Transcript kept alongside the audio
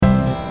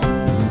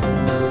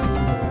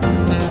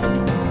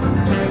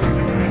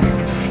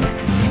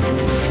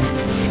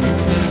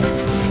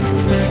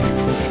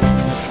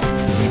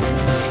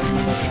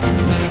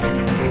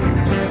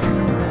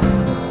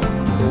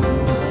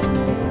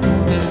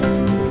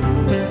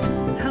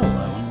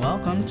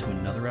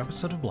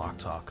episode of Block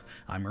Talk.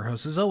 I'm your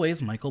host, as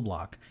always, Michael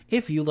Block.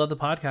 If you love the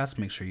podcast,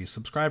 make sure you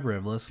subscribe or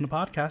listen to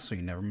podcasts so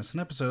you never miss an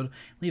episode.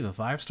 Leave a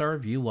 5-star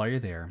review while you're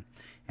there.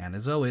 And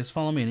as always,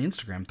 follow me on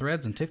Instagram,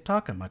 Threads, and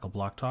TikTok at Michael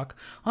Block Talk,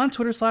 on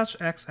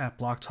Twitter/X at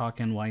Block Talk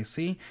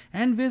NYC,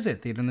 and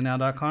visit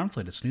theaterthenow.com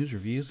for latest news,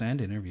 reviews,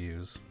 and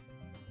interviews.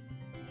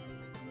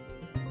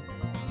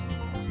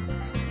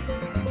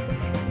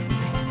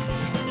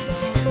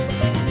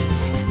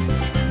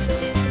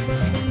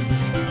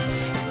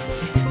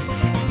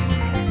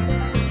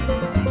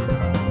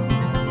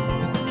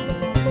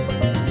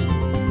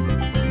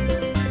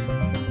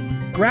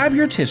 Grab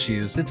your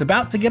tissues. It's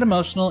about to get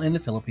emotional in the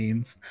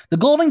Philippines. The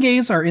Golden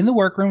Gays are in the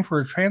workroom for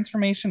a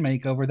transformation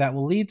makeover that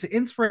will lead to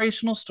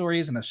inspirational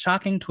stories and a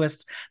shocking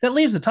twist that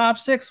leaves the top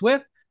 6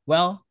 with,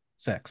 well,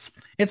 6.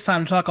 It's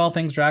time to talk all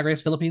things Drag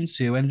Race Philippines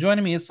 2, and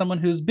joining me is someone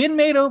who's been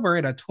made over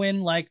in a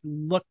twin-like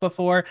look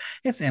before.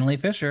 It's Analee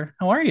Fischer.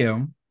 How are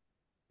you?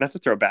 That's a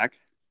throwback.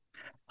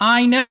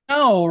 I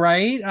know,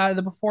 right?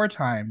 The before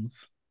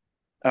times.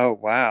 Oh,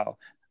 wow.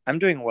 I'm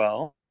doing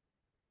well.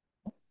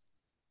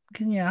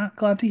 Yeah,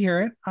 glad to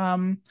hear it.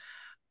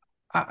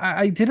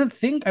 I didn't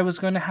think I was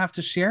going to have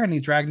to share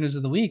any drag news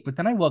of the week, but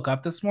then I woke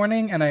up this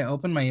morning and I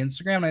opened my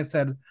Instagram and I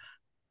said,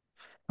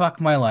 fuck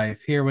my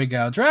life. Here we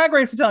go. Drag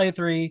Race Italia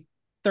 3,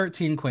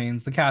 13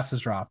 Queens. The cast has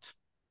dropped.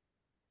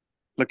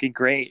 Looking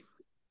great.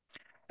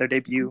 Their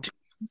debut.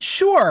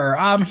 Sure.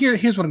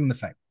 Here's what I'm going to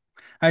say.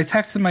 I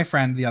texted my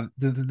friend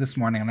this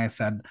morning and I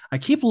said, I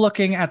keep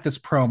looking at this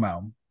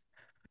promo.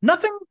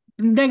 Nothing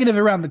negative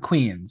around the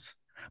Queens.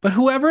 But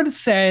whoever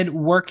said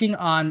working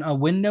on a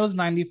Windows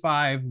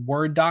 95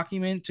 Word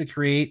document to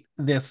create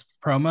this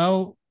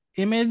promo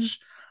image,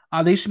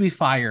 they should be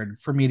fired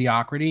for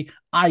mediocrity.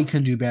 I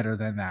can do better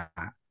than that.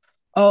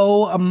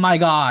 Oh my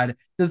God.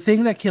 The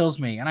thing that kills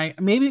me, and I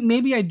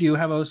maybe I do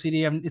have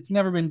OCD. It's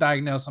never been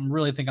diagnosed. I'm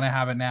really thinking I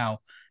have it now.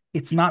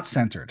 It's not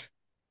centered.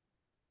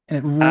 And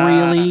it Ah,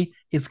 really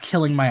is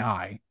killing my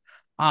eye.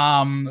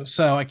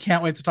 So I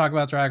can't wait to talk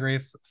about Drag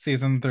Race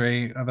season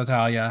 3 of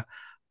Italia.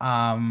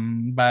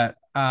 But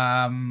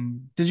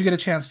did you get a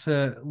chance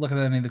to look at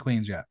any of the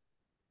queens yet?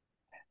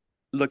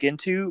 look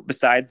into,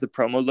 besides the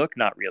promo look,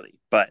 not really.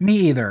 But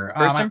Me either.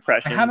 first I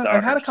impressions haven't.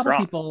 I've had are a couple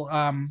strong. people.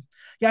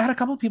 Yeah, I had a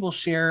couple people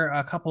share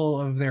a couple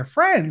of their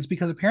friends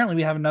because apparently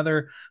we have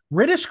another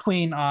British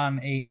queen on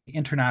a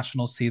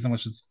international season,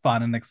 which is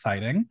fun and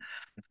exciting.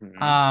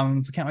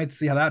 Mhm. So can't wait to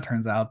see how that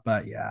turns out.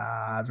 But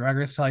yeah, Drag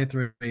Race Italia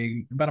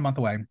 3 about a month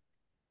away. I'm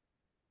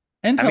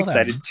Until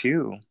excited then,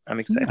 too. I'm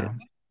yeah. excited.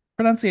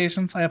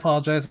 Pronunciations, I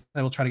apologize.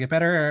 I will try to get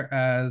better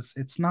as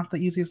it's not the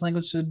easiest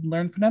language to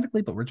learn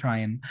phonetically, but we're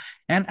trying.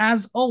 And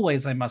as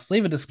always, I must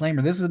leave a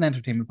disclaimer. This is an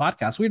entertainment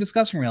podcast. We're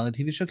discussing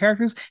reality TV show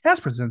characters as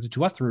presented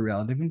to us through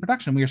reality TV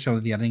production. We are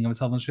showing the editing of a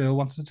television show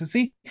wants us to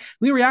see.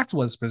 We react to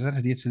what is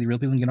presented to the real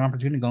people and get an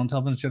opportunity to go and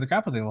tell them to share their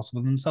crap, but they also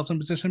put themselves in a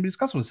position to be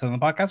discussed with us on the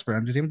podcast for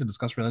entertainment to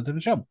discuss reality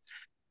TV show.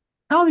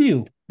 How have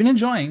you been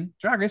enjoying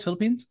Drag Race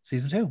Philippines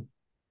season 2?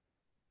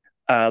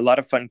 A lot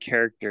of fun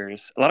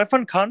characters, a lot of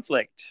fun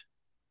conflict.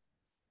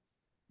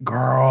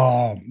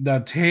 Girl, the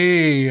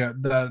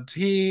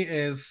tea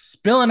is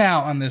spilling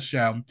out on this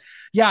show.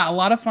 Yeah, a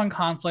lot of fun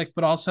conflict,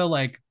 but also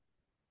like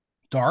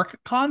dark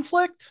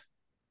conflict.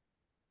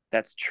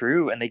 That's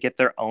true. And they get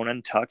their own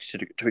untouched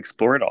to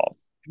explore it all.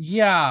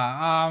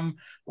 Yeah,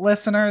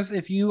 listeners,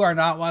 if you are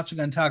not watching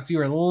Untucked, you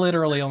are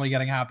literally only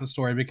getting half the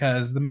story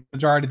because the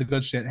majority of the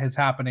good shit is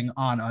happening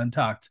on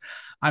Untucked.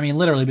 I mean,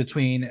 literally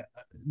between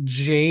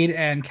Jade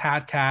and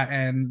Cat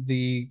and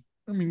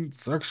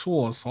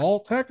sexual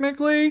assault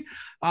technically.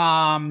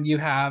 You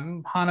have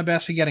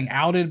Hanabeshi getting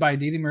outed by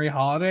Didi Marie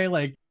Holiday.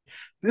 Like,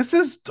 this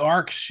is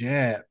dark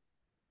shit.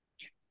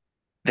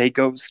 They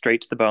go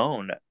straight to the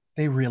bone.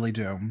 They really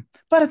do.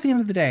 But at the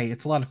end of the day,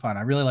 it's a lot of fun.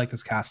 I really like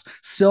this cast.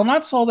 Still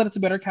not sold that it's a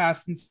better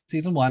cast than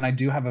season 1. I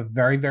do have a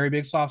very, very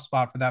big soft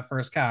spot for that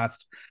first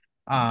cast.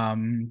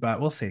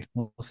 But we'll see.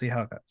 We'll see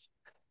how it goes.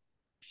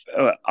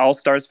 All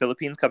Stars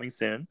Philippines coming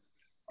soon.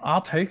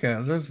 I'll take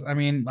it.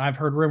 I've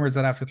heard rumors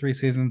that after 3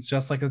 seasons,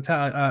 just like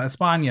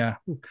España,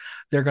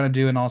 they're going to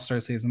do an all-star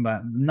season,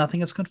 but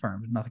nothing is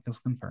confirmed. Nothing is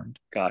confirmed.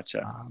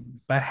 Gotcha.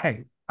 But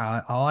hey,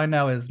 all I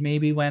know is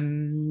maybe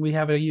when we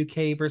have a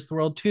UK versus the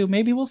world 2,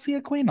 maybe we'll see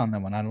a queen on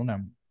that one. I don't know.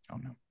 I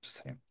don't know.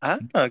 Just saying.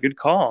 Just thinking. Good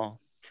call.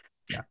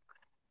 Yeah,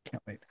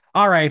 can't wait.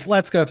 All right,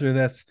 let's go through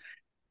this.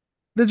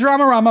 The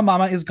drama Rama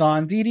Mama is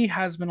gone. Dee Dee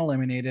has been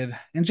eliminated.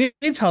 And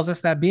Jade tells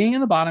us that being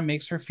in the bottom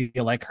makes her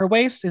feel like her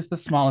waist is the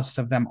smallest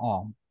of them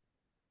all.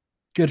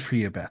 Good for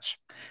you, bitch.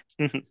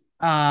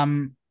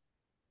 Um,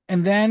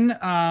 and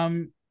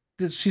then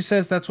she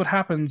says that's what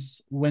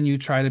happens when you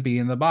try to be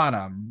in the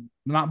bottom.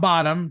 Not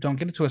bottom. Don't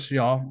get it twisted,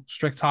 y'all.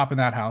 Strict top in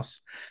that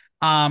house.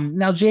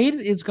 Now Jade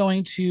is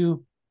going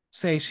to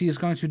say she is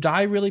going to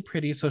die really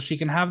pretty so she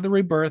can have the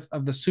rebirth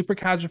of the super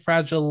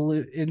fragile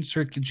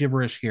insert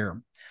gibberish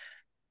here.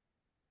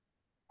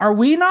 Are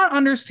we not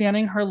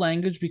understanding her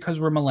language because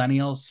we're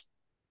millennials?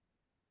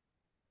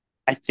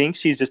 I think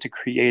she's just a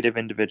creative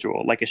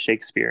individual, like a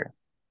Shakespeare.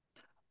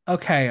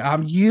 Okay,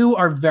 you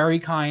are very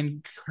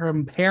kind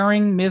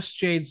comparing Miss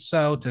Jade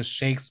So to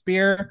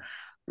Shakespeare.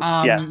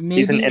 Yes,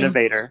 she's an Maybe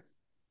innovator.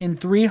 in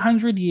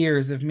 300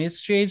 years, if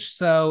Miss Jade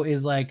So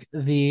is like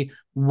the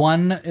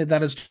one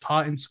that is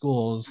taught in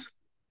schools,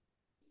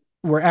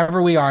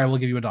 wherever we are, I will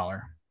give you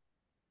 $1.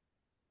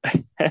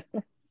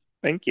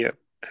 Thank you.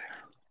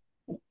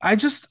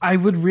 I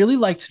would really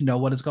like to know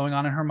what is going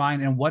on in her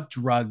mind and what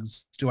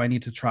drugs do I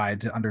need to try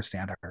to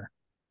understand her.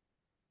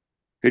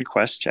 Good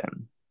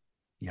question.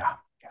 Yeah,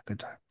 yeah, good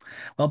time.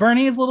 Well,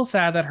 Bernie is a little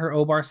sad that her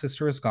Obar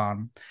sister is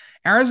gone.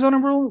 Arizona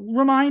will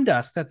remind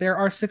us that there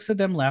are 6 of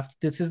them left.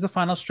 This is the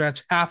final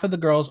stretch. Half of the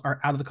girls are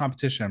out of the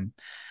competition.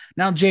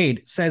 Now,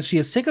 Jade says she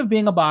is sick of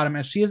being a bottom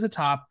as she is the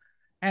top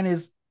and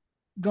is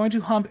going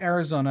to hump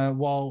Arizona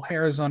while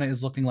Arizona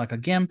is looking like a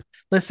gimp.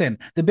 Listen,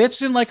 the bitch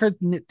didn't like her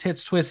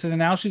tits twisted and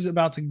now she's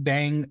about to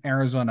bang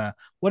Arizona.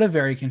 What a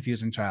very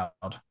confusing child.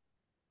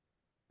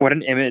 What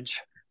an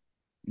image.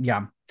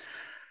 Yeah.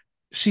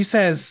 She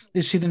says,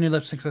 is she the new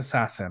lip sync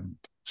assassin?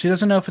 She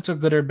doesn't know if it's a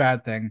good or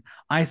bad thing.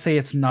 I say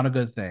it's not a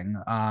good thing.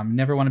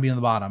 Never want to be in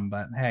the bottom,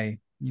 but hey,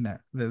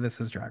 this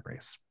is Drag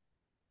Race.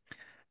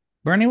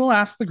 Bernie will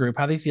ask the group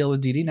how they feel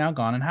with Dee Dee now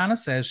gone, and Hannah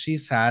says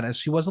she's sad as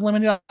she was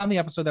eliminated on the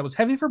episode that was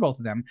heavy for both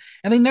of them,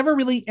 and they never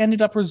really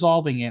ended up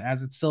resolving it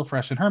as it's still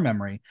fresh in her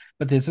memory.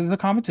 But this is a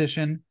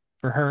competition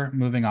for her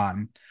moving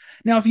on.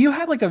 Now, if you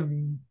had like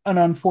an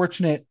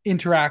unfortunate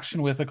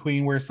interaction with a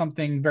queen where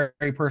something very,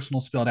 very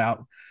personal spilled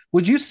out,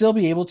 would you still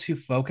be able to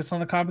focus on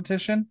the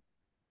competition?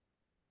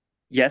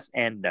 Yes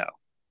and no.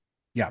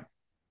 Yeah,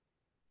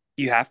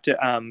 You have to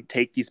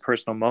take these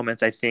personal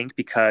moments, I think,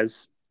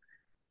 because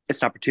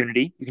it's an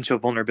opportunity. You can show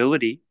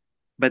vulnerability,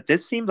 but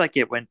this seemed like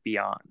it went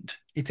beyond.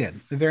 it did.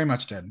 It very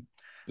much did.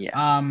 Yeah.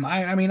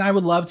 I mean, I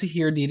would love to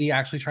hear Dee Dee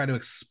actually try to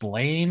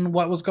explain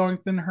what was going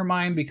through her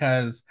mind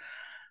because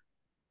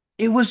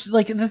it was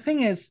like the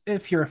thing is,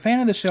 if you're a fan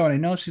of the show, and I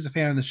know she's a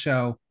fan of the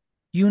show,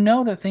 you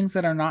know that things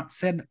that are not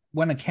said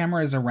when a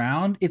camera is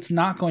around, it's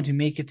not going to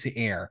make it to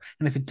air.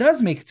 And if it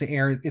does make it to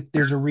air,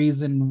 there's a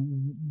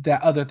reason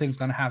that other things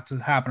going to have to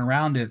happen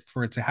around it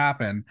for it to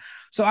happen.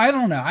 So I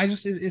don't know.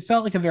 It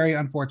felt like a very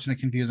unfortunate,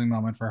 confusing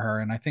moment for her,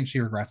 and I think she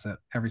regrets it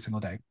every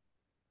single day.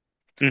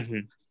 Mm-hmm.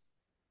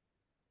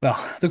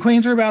 Well, the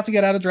queens are about to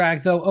get out of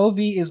drag, though OV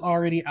is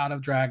already out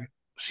of drag.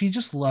 She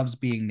just loves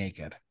being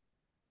naked.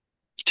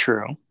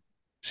 True.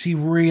 She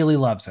really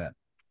loves it.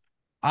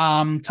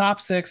 Top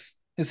 6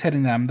 is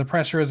hitting them. The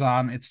pressure is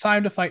on. It's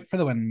time to fight for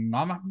the win,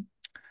 mama.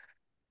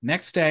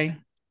 Next day,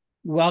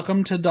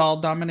 welcome to Doll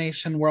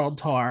Domination World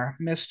Tour.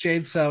 Miss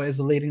Jade So is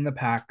leading the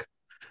pack.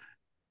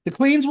 The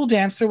queens will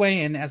dance their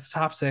way in as the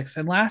top 6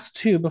 and last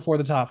 2 before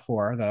the top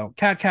 4, though.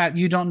 Cat,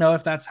 you don't know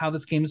if that's how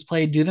this game is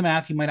played. Do the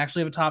math. You might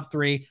actually have a top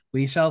 3.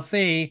 We shall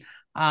see.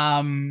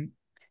 Um,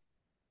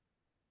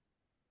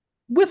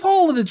 with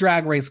all of the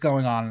drag race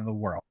going on in the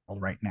world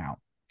right now,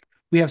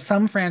 we have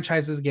some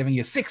franchises giving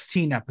you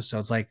 16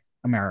 episodes like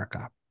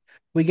America.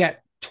 We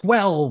get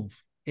 12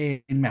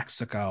 in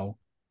Mexico,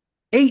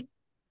 8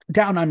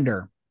 down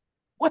under.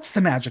 What's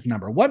the magic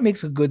number? What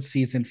makes a good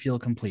season feel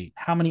complete?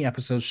 How many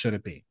episodes should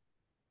it be?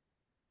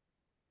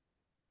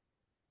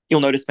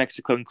 You'll notice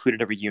Mexico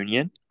included a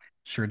reunion.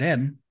 Sure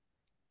did.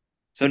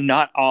 So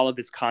not all of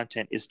this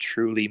content is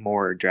truly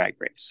more Drag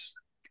Race.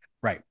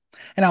 Right.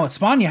 And now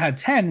Espana had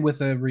 10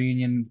 with a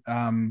reunion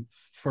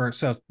for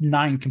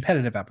 9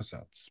 competitive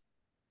episodes.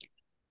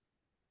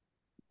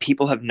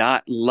 People have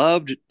not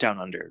loved Down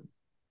Under.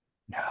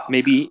 No.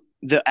 Maybe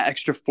the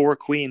extra 4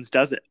 queens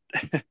does it.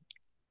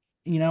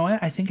 You know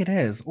what? I think it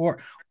is. Or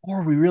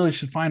we really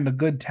should find a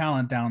good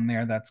talent down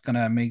there that's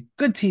gonna make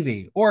good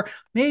TV. Or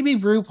maybe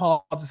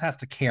RuPaul just has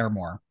to care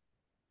more.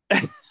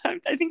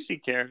 I think she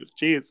cares.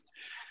 Jeez.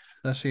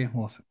 Does she?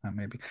 Well,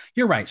 maybe.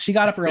 You're right. She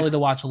got up early to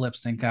watch a lip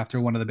sync after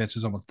one of the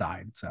bitches almost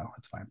died, so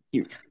it's fine.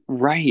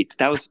 Right.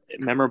 That was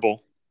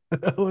memorable.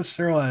 It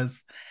sure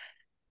was.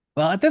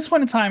 Well, at this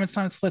point in time, it's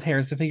time to split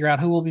hairs to figure out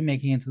who will be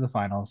making it to the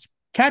finals.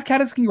 Cat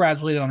is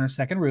congratulated on her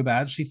second Rue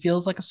badge. She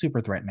feels like a super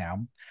threat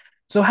now.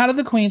 So, how did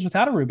the queens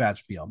without a Rue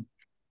badge feel?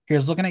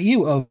 Here's looking at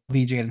you, OV,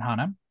 Jade, and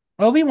Hannah.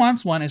 OV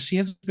wants one as she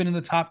has been in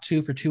the top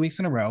 2 for 2 weeks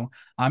in a row.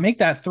 Make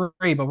that 3,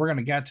 but we're going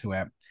to get to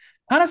it.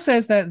 Hannah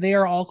says that they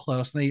are all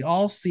close and they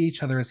all see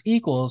each other as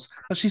equals,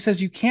 but she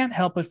says you can't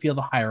help but feel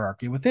the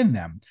hierarchy within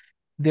them.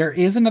 There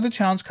is another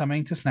challenge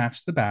coming to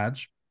snatch the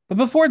badge. But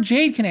before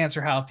Jade can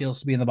answer how it feels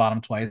to be in the bottom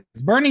twice,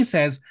 Bernie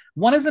says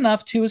 1 is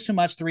enough, 2 is too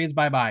much, 3 is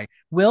bye bye.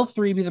 Will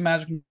 3 be the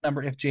magic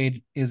number if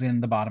Jade is in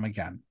the bottom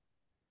again?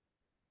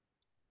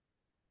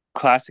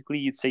 Classically,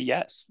 you'd say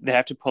yes. They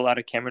have to pull out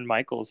a Cameron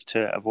Michaels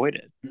to avoid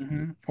it.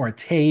 Mm-hmm. Or a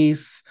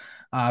Taste,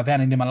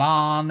 Vanity de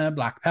Milan,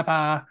 Black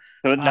Pepper.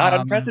 So not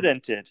Um,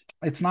 unprecedented.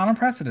 it's not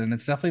unprecedented.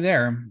 It's definitely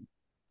there.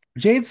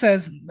 Jade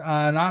says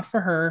not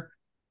for her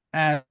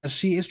as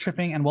she is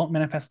tripping and won't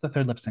manifest the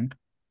third lip sync.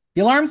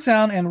 The alarm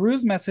sound and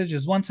Rue's message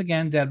is once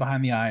again dead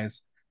behind the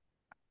eyes.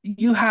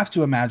 You have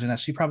to imagine that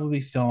she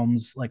probably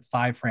films like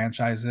 5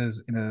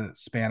 franchises in a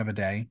span of a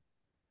day.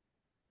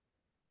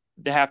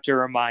 They have to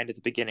remind at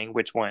the beginning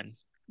which one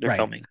they're Right.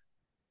 filming.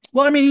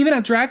 Well, I mean, even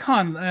at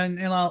DragCon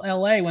in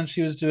LA, when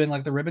she was doing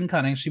like the ribbon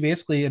cutting, she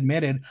basically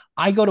admitted,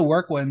 I go to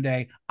work one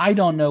day. I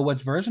don't know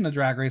which version of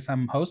Drag Race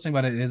I'm hosting,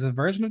 but it is a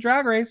version of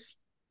Drag Race.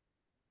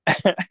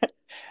 It's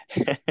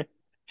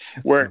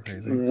so Work,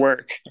 crazy.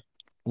 work.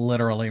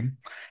 Literally.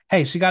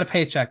 Hey, she got a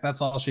paycheck.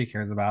 That's all she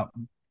cares about.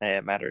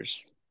 It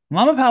matters.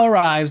 Mama Pal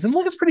arrives and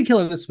look, it's pretty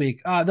killer this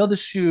week. Though the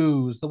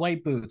shoes, the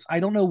white boots. I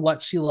don't know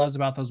what she loves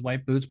about those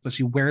white boots, but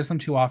she wears them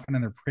too often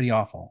and they're pretty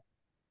awful.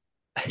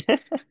 I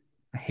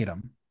hate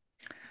them.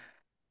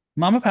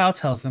 Mama Pao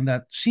tells them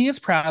that she is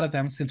proud of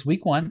them since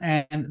week one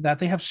and that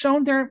they have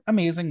shown their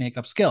amazing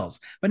makeup skills.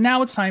 But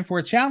now it's time for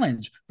a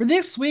challenge. For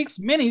this week's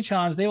mini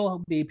challenge, they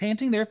will be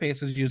painting their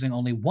faces using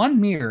only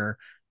one mirror,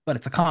 but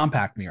it's a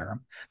compact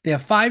mirror. They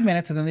have 5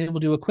 minutes and then they will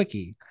do a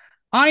quickie.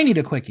 I need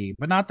a quickie,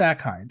 but not that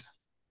kind.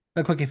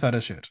 A quickie photo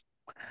shoot.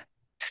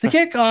 To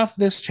kick off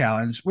this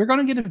challenge, we're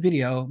going to get a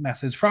video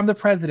message from the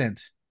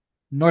president,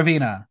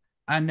 Norvina.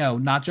 I know,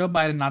 not Joe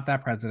Biden, not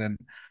that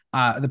president,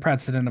 the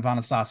president of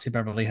Anastasia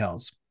Beverly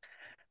Hills.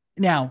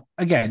 Now,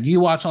 again, you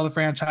watch all the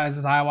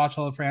franchises. I watch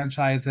all the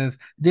franchises.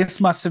 This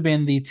must have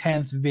been the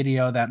 10th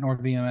video that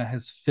Norvina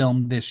has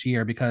filmed this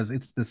year because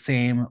it's the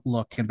same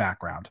look and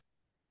background.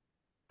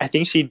 I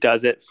think she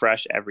does it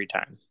fresh every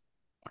time.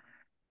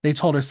 They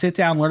told her, sit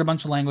down, learn a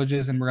bunch of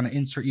languages, and we're going to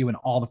insert you in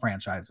all the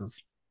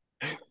franchises.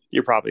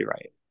 You're probably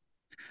right.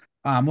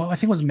 Well, I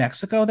think it was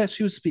Mexico that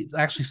she was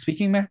actually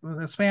speaking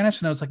Spanish,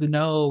 and I was like,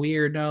 no,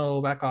 weird,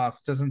 no, back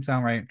off. Doesn't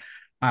sound right.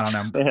 I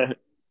don't know.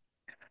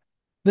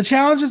 The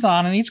challenge is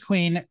on, and each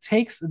queen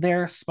takes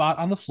their spot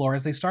on the floor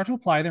as they start to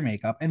apply their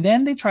makeup, and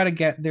then they try to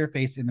get their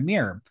face in the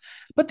mirror.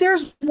 But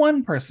there's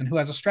one person who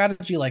has a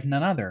strategy like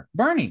none other,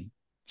 Bernie.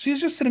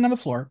 She's just sitting on the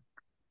floor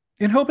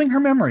and hoping her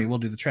memory will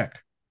do the trick.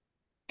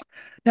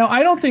 Now,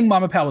 I don't think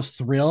Mama Pal was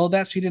thrilled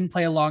that she didn't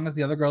play along as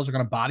the other girls are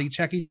going to body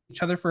check each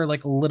other for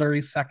like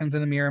literally seconds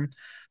in the mirror.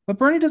 But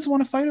Bernie doesn't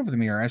want to fight over the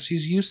mirror as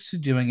she's used to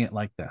doing it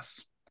like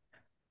this.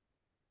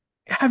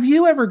 Have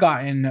you ever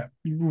gotten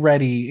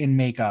ready in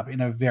makeup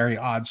in a very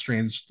odd,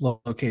 strange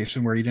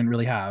location where you didn't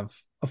really have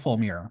a full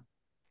mirror?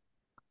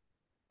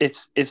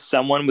 If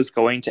someone was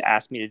going to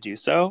ask me to do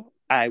so,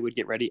 I would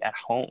get ready at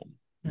home.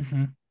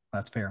 Mm-hmm.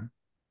 That's fair.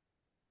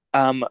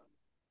 Um,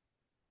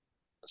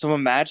 so I'm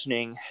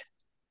imagining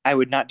I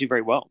would not do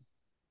very well.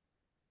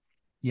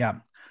 Yeah,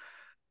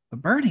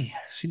 but Bernie,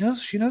 she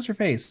knows her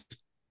face.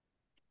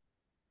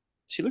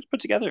 She looked put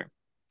together.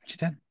 She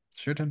did,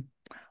 sure did.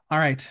 All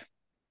right,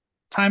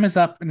 time is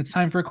up, and it's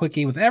time for a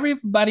quickie with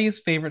everybody's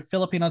favorite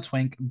Filipino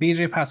twink,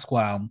 BJ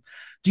Pascual.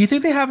 Do you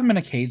think they have him in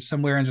a cage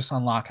somewhere and just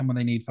unlock him when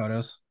they need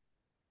photos?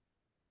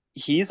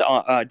 He's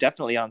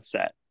definitely on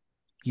set.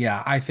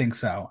 Yeah, I think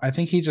so. I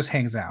think he just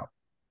hangs out.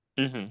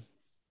 Hmm.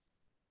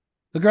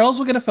 The girls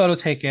will get a photo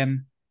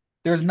taken.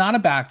 There's not a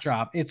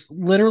backdrop. It's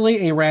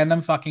literally a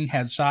random fucking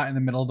headshot in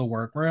the middle of the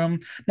workroom.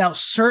 Now,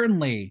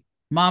 certainly,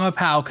 Mama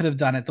Pow could have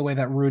done it the way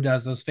that Rue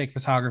does those fake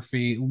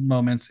photography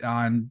moments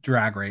on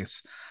Drag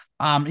Race.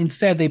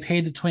 Instead, they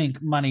paid the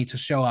twink money to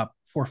show up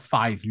for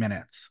 5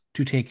 minutes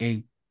to take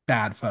a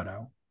bad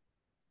photo.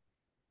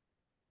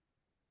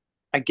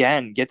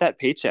 Again, get that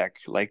paycheck.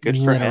 Like, good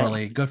for him.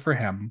 Literally, good for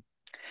him.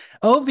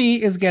 OV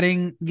is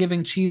giving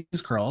cheese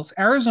curls.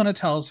 Arizona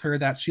tells her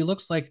that she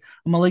looks like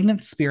a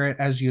malignant spirit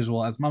as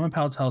usual, as Mama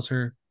Pal tells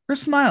her her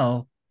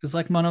smile is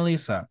like Mona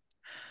Lisa.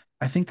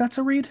 I think that's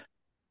a read.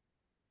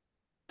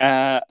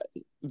 Uh,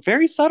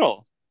 Very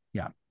subtle.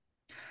 Yeah.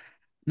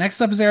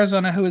 Next up is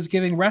Arizona, who is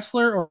giving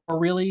wrestler or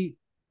really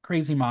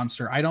crazy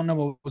monster. I don't know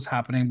what was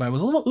happening, but it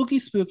was a little ooky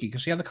spooky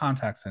because she had the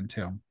contacts in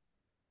too.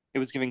 It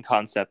was giving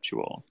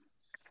conceptual.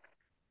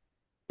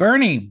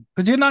 Bernie,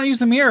 who did not use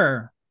the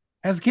mirror,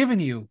 has given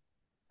you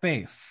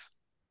face.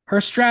 Her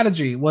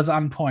strategy was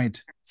on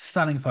point.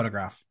 Stunning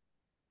photograph.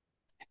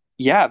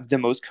 Yeah, the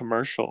most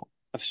commercial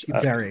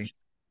Very.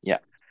 yeah.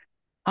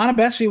 Anna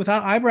Bessie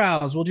without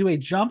eyebrows will do a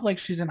jump like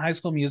she's in High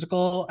School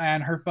Musical,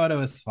 and her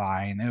photo is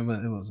fine. It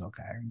was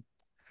okay.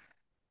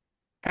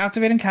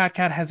 Captivating Cat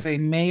Cat has a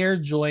Mayor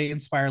Joy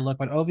inspired look,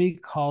 but Ovi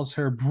calls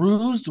her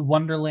bruised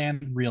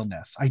Wonderland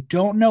realness. I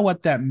don't know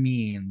what that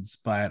means,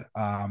 but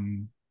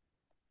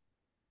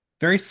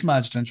very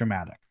smudged and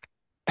dramatic.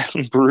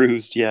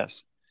 Bruised,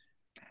 yes.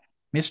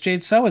 Miss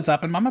Jade So is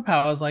up, and Mama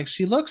Pow is like,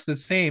 she looks the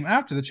same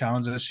after the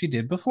challenge as she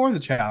did before the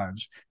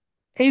challenge.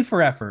 A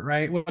for effort,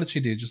 right? What did she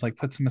do? Just like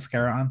put some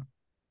mascara on?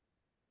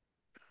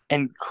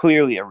 And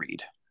clearly a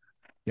read.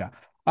 Yeah.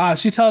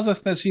 She tells us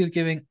that she is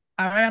giving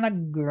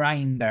Ariana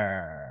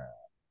Grinder.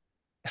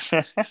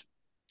 The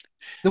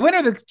winner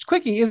of the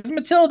quickie is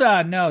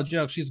Matilda. No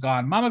joke, she's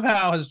gone. Mama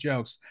Pow has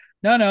jokes.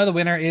 No, the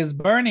winner is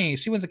Bernie.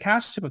 She wins a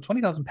cash tip of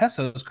 20,000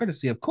 pesos,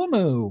 courtesy of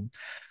Kumu.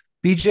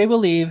 BJ will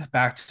leave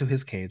back to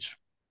his cage.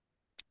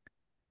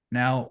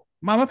 Now,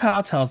 Mama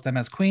Pow tells them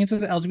as queens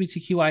of the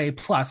LGBTQIA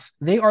plus,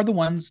 they are the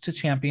ones to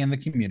champion the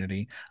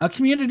community, a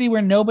community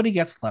where nobody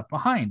gets left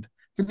behind.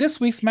 For this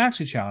week's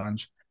Maxi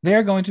Challenge, they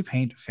are going to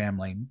paint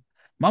family.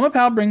 Mama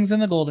Pow brings in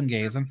the Golden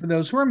Gaze, and for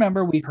those who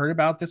remember, we heard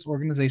about this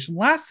organization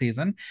last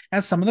season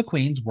as some of the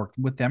queens worked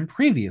with them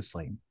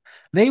previously.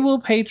 They will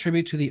pay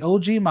tribute to the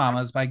OG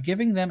mamas by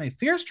giving them a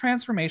fierce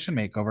transformation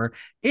makeover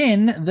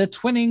in the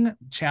Twinning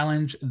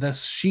Challenge, the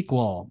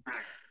sequel.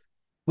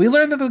 We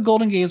learned that the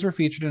Golden Gays were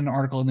featured in an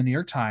article in the New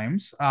York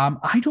Times.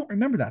 I don't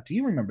remember that. Do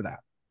you remember that?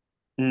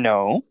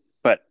 No,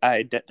 but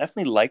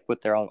definitely like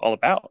what they're all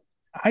about.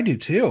 I do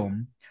too.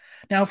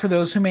 Now, for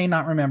those who may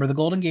not remember, the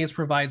Golden Gays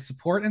provide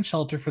support and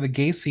shelter for the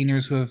gay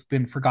seniors who have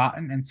been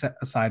forgotten and set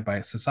aside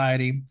by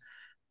society.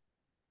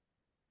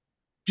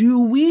 Do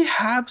we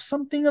have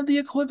something of the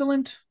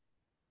equivalent?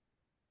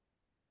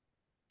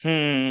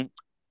 Hmm.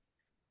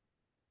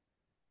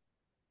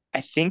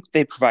 I think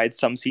they provide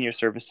some senior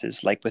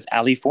services, like with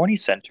Ali Forney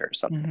Center or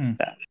something Mm-hmm. like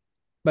that.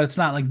 But it's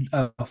not like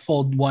a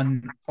full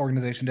one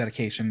organization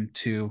dedication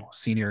to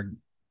senior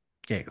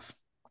gays.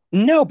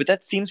 No, but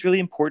that seems really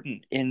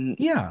important in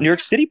Yeah, New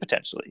York City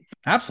potentially.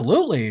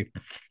 absolutely.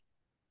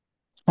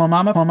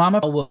 Mama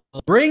will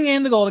bring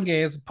in the Golden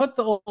Gays, put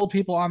the old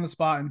people on the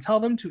spot, and tell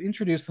them to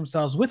introduce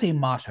themselves with a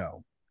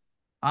motto.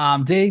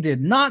 They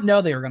did not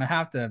know they were going to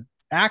have to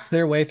act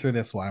their way through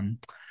this one.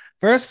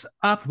 First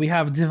up, we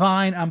have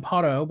Divine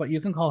Amparo, but you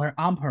can call her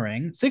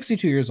Amparing,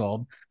 62 years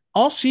old.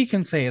 All she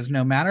can say is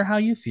no matter how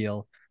you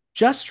feel,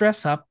 just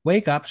dress up,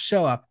 wake up,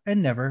 show up,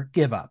 and never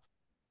give up.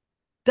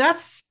 That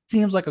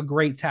seems like a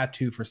great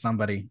tattoo for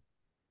somebody.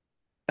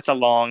 That's a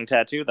long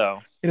tattoo,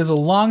 though. It is a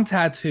long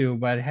tattoo,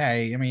 but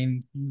hey, I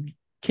mean,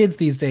 kids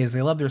these days,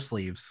 they love their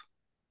sleeves.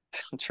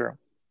 True.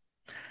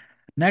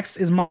 Next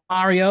is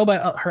Mario,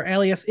 but her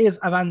alias is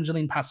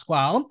Evangeline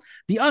Pasquale,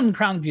 the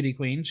uncrowned beauty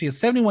queen. She is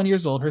 71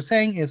 years old. Her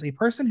saying is a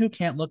person who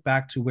can't look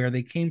back to where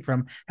they came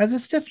from has a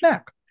stiff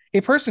neck.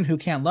 A person who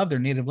can't love their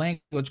native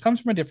language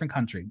comes from a different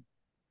country.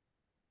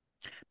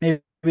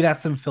 Maybe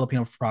that's some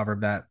Filipino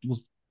proverb that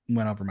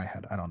went over my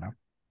head. I don't know.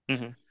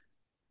 Mm-hmm.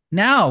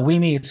 Now we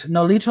meet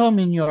Nolito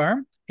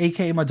Minor,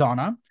 aka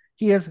Madonna.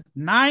 He is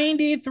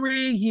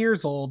 93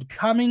 years old,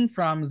 coming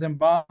from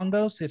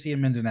Zamboanga City in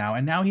Mindanao,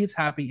 and now he's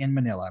happy in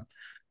Manila.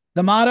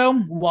 The motto,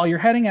 while you're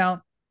heading out,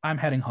 I'm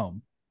heading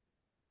home.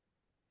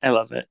 I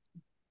love it.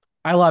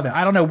 I love it.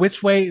 I don't know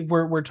which way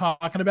we're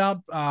talking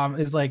about.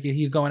 Is like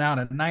he's going out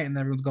at night and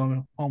everyone's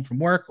going home from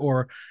work,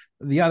 or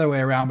the other way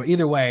around. But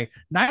either way,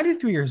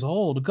 93 years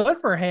old. Good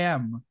for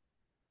him.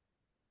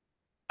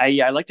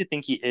 I like to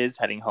think he is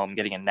heading home,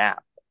 getting a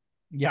nap.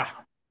 Yeah.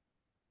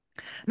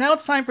 Now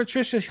it's time for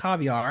Trisha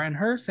Javier, and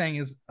her saying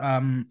is,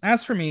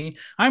 as for me,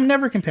 I'm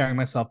never comparing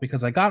myself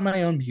because I got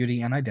my own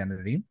beauty and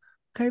identity.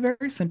 Okay,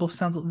 very simple.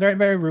 Sounds very,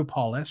 very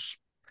RuPaulish.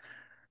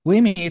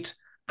 We meet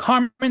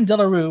Carmen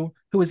Delarue,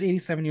 who is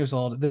 87 years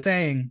old. The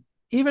saying,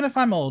 even if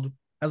I'm old,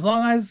 as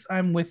long as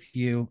I'm with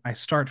you, I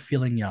start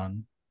feeling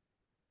young.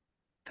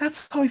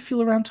 That's how I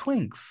feel around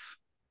twinks.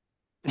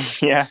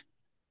 Yeah,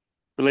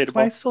 That's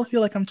why I relatable. still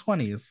feel like I'm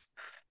 20s.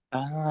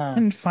 Ah,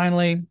 And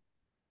finally,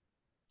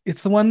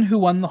 it's the one who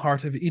won the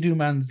heart of Idu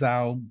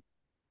Manzao.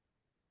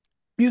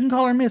 You can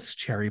call her Miss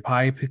Cherry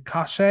Pie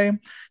Picache.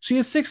 She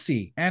is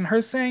 60, and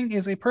her saying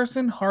is a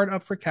person hard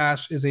up for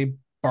cash is a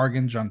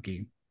bargain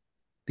junkie.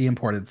 The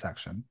imported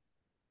section.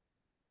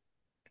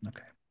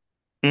 Okay.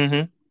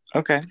 mm-hmm.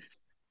 Okay.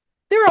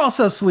 They're all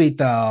so sweet,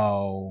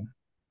 though.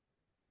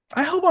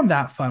 I hope I'm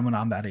that fun when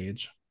I'm that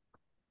age.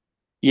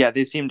 Yeah,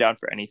 they seem down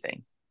for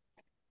anything.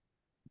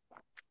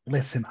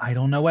 Listen, I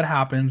don't know what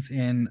happens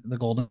in the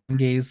Golden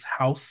Gaze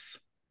house,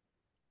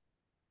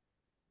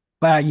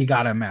 but you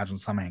gotta imagine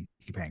some hanky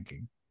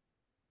panky.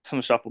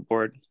 Some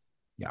shuffleboard.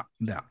 Yeah,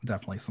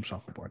 definitely some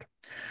shuffleboard.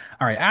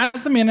 All right,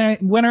 as the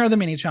winner of the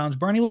mini challenge,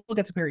 Bernie will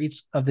get to pair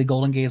each of the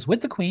Golden Gaze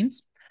with the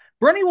queens.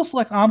 Bernie will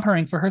select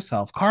Ampering for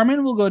herself.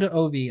 Carmen will go to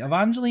Ovi.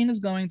 Evangeline is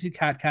going to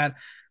Cat Cat.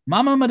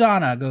 Mama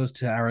Madonna goes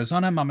to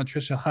Arizona. Mama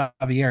Trisha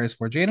Javier is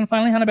for Jade. And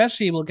finally,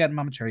 Hanabeshi will get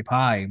Mama Cherry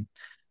Pie.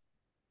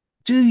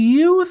 Do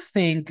you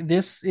think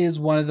this is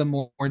one of the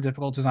more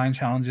difficult design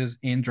challenges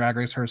in Drag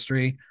Race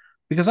history?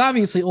 Because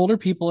obviously, older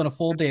people in a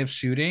full day of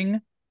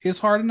shooting is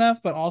hard enough,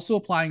 but also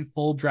applying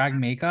full drag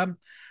makeup,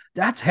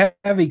 that's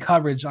heavy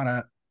coverage on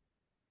a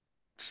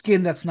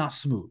skin that's not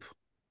smooth.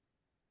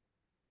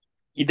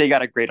 They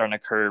got a grade on a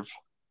curve.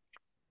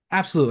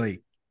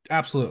 Absolutely.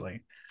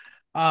 Absolutely.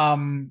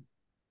 Um,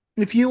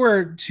 if you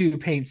were to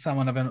paint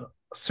someone of a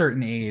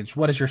certain age,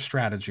 what is your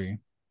strategy?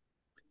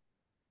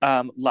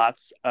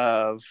 Lots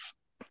of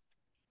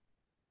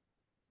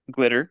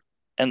glitter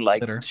and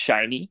like Glitter.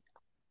 shiny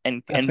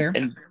and That's fair.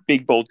 and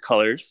big bold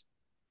colors.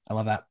 I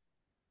love that.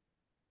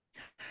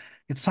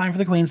 It's time for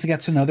the queens to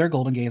get to know their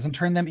golden gays and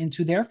turn them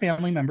into their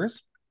family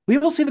members. We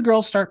will see the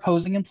girls start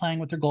posing and playing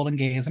with their golden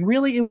gays, and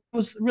really, it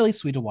was really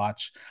sweet to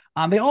watch.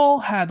 They all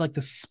had like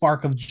this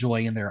spark of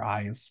joy in their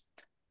eyes.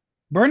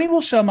 Bernie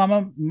will show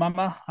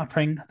Mama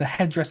Pring the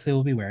headdress they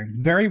will be wearing.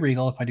 Very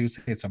regal, if I do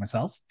say so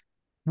myself.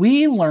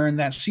 We learned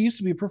that she used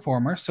to be a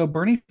performer, so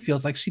Bernie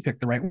feels like she picked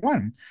the right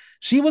one.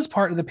 She was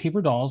part of the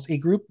Paper Dolls, a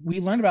group we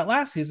learned about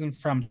last season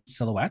from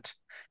Silhouette,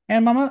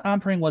 and Mama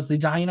Ampering was the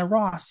Diana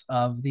Ross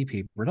of the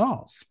Paper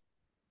Dolls.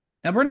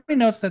 Now, Bernie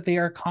notes that they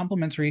are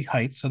complementary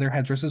heights, so their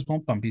headdresses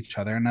won't bump each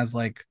other. And as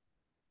like,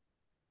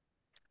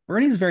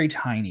 Bernie's very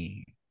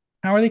tiny.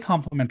 How are they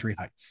complementary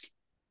heights?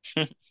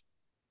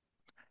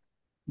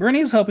 Bernie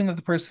is hoping that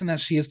the person that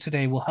she is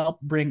today will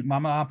help bring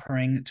Mama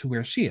Pering to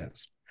where she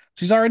is.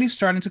 She's already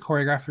starting to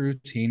choreograph the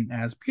routine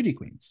as beauty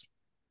queens.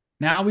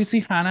 Now we see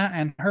Hannah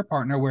and her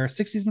partner, where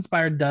 60s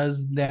Inspired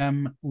does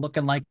them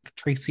looking like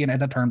Tracy and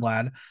Edna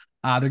Turnblad.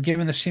 They're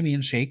giving the shimmy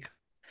and shake.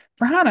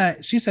 For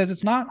Hannah, she says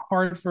it's not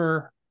hard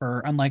for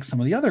her, unlike some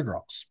of the other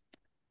girls.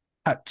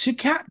 To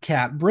Cat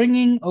Cat,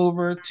 bringing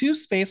over two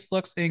space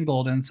looks in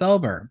gold and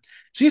silver.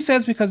 She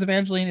says because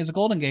Evangeline is a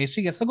golden gaze,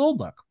 she gets the gold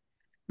look.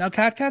 Now,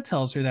 Cat Cat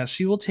tells her that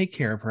she will take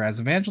care of her, as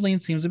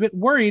Evangeline seems a bit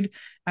worried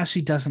as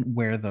she doesn't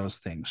wear those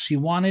things. She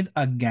wanted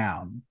a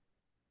gown.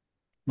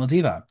 Well,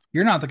 Diva,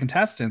 you're not the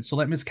contestant, so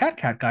let Miss Cat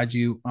Cat guide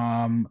you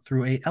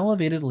through a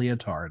elevated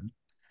leotard.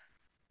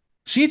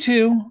 She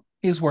too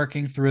is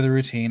working through the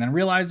routine and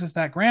realizes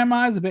that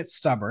Grandma is a bit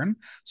stubborn.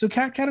 So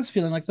Cat Cat is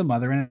feeling like the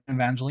mother, and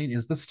Evangeline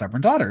is the stubborn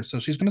daughter. So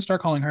she's going to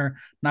start calling her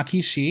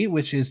Nakishi,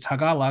 which is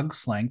Tagalog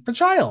slang for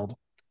child.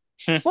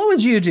 What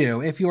would you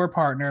do if your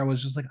partner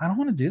was just like, I don't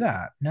want to do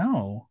that?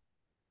 No.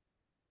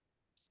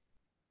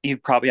 You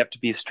probably have to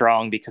be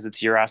strong because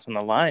it's your ass on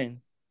the line.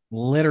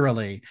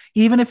 Literally.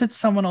 Even if it's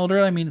someone older,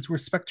 I mean, it's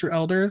respect your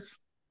elders.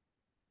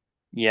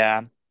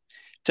 Yeah.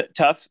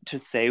 Tough to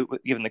say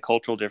given the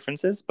cultural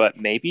differences, but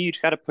maybe you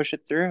just got to push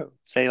it through.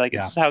 Say, like, this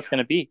Yeah. is how it's going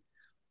to be.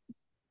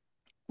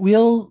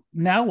 We'll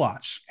now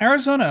watch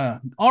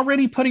Arizona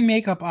already putting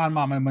makeup on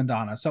Mama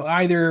Madonna. So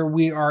either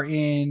we are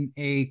in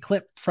a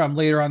clip from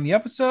later on the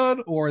episode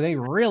or they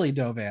really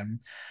dove in.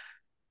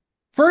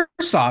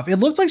 First off, it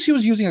looked like she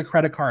was using a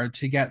credit card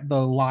to get the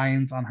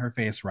lines on her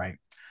face right.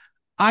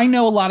 I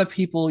know a lot of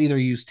people either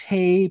use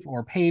tape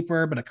or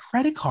paper, but a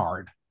credit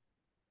card,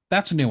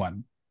 that's a new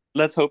one.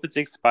 Let's hope it's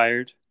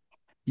expired.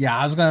 Yeah,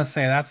 I was gonna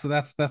say that's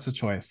a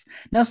choice.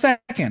 Now,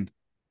 second,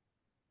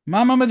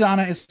 Mama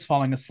Madonna is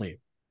falling asleep.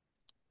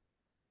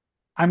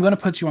 I'm gonna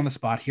put you on the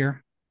spot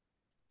here.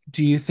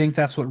 Do you think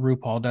that's what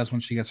RuPaul does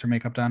when she gets her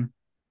makeup done?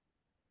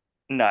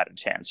 Not a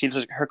chance. She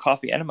does her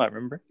coffee enema,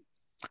 remember?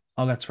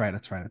 Oh, that's right,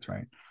 that's right, that's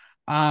right.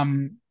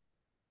 Um,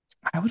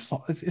 I would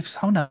fall if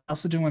someone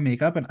else is doing my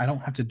makeup and I don't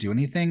have to do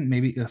anything,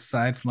 maybe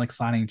aside from like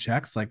signing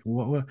checks. Like,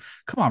 what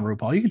come on,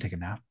 RuPaul, you can take a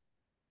nap.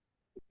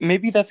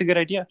 Maybe that's a good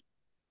idea.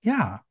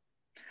 Yeah,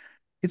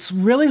 it's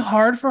really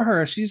hard for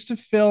her. She used to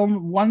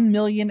film 1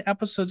 million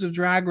episodes of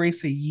Drag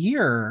Race a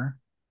year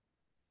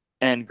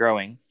And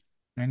growing.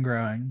 and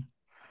growing.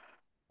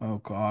 Oh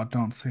God,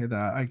 don't say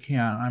that. I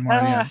can't.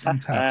 I'm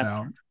tapped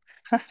out.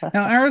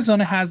 Now,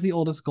 Arizona has the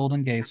oldest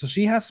Golden Gaze, so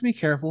she has to be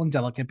careful and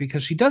delicate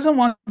because she doesn't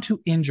want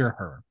to injure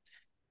her.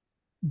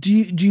 Do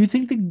you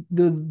think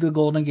the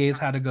Golden Gaze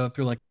had to go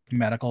through like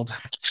medical to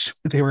make sure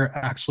they were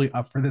actually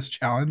up for this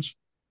challenge?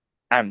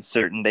 I'm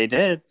certain they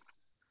did.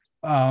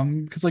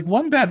 Because like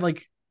one bad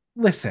like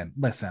listen,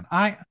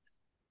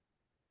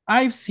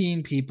 I've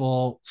seen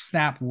people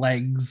snap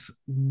legs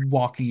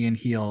walking in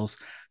heels.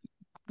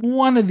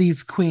 One of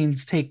these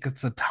queens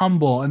takes a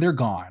tumble and they're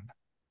gone.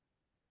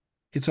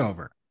 It's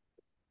over.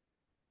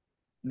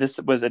 This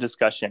was a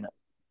discussion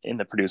in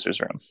the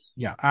producer's room.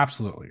 Yeah,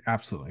 absolutely,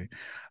 absolutely.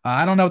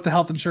 I don't know what the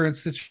health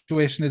insurance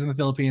situation is in the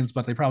Philippines,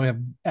 but they probably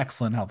have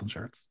excellent health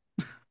insurance.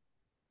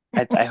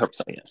 I hope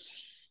so,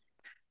 yes.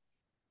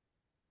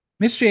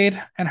 Miss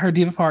Jade and her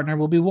diva partner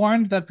will be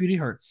warned that beauty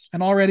hurts,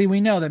 and already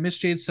we know that Miss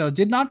Jade So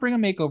did not bring a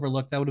makeover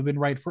look that would have been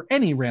right for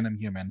any random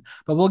human,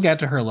 but we'll get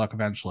to her look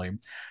eventually.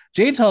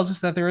 Jade tells us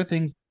that there are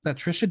things that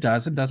Trisha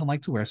does and doesn't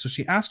like to wear, so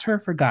she asked her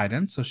for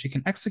guidance so she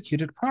can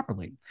execute it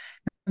properly.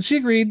 And she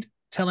agreed,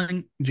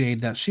 telling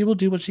Jade that she will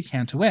do what she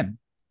can to win.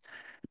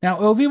 Now,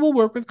 Ovi will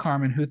work with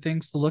Carmen, who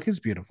thinks the look is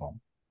beautiful.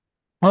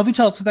 Ovi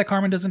tells us that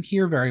Carmen doesn't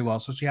hear very well,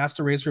 so she has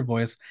to raise her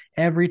voice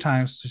every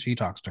time she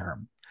talks to her.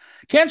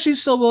 Can she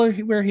still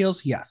wear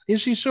heels? Yes.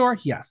 Is she sure?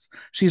 Yes.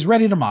 She's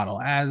ready to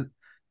model. As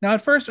now,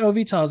 at first,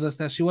 Ovi tells us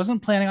that she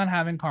wasn't planning on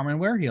having Carmen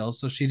wear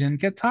heels, so she didn't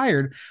get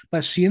tired,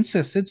 but she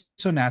insisted,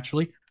 so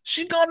naturally,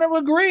 she's gonna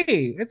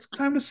agree. It's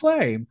time to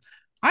slay.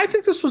 I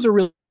think this was a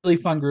really, really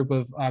fun group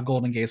of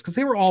Golden Gays because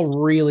they were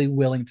all really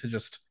willing to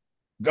just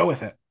go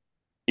with it.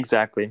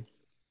 Exactly.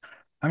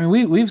 I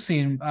mean, we've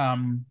seen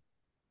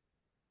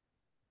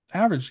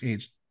average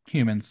age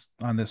humans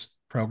on this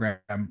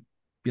program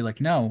be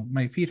like, no,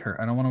 my feet hurt.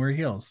 I don't want to wear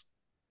heels.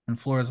 And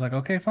Flora's like,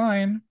 okay,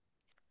 fine.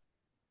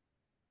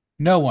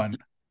 No one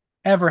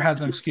ever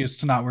has an excuse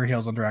to not wear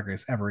heels on Drag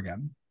Race ever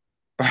again.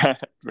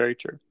 Very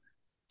true.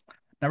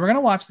 Now we're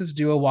gonna watch this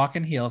duo walk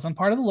in heels and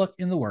part of the look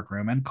in the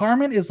workroom. And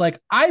Carmen is like,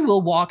 I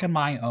will walk in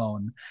my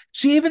own.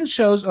 She even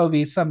shows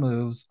Ovi some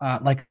moves,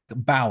 like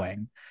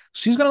bowing.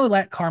 She's gonna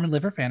let Carmen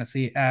live her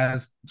fantasy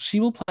as she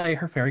will play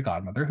her fairy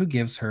godmother who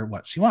gives her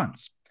what she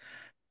wants.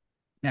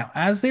 Now,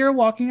 as they are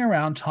walking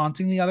around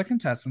taunting the other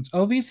contestants,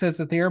 Ovi says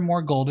that they are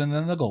more golden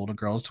than the Golden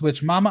Girls, to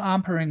which Mama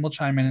Ampering will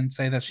chime in and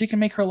say that she can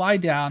make her lie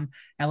down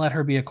and let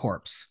her be a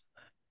corpse.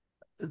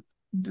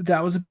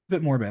 That was a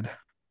bit morbid.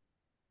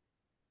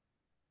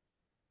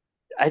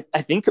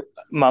 I think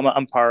Mama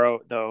Amparo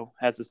though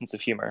has a sense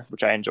of humor,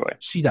 which I enjoy.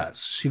 She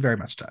does. She very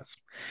much does.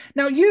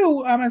 Now,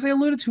 you, as I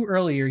alluded to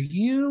earlier,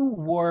 you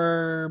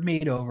were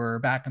made over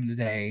back in the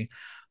day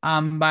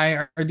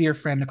by our dear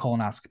friend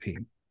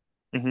Colonoscopy.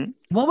 Hmm.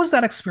 What was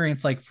that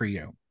experience like for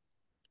you?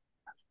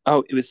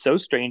 Oh, it was so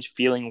strange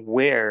feeling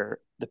where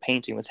the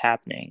painting was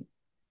happening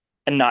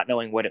and not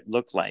knowing what it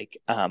looked like.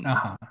 Uh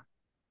huh.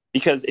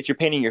 Because if you're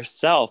painting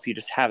yourself, you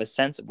just have a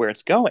sense of where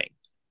it's going.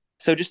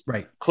 So just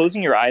Right.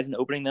 closing your eyes and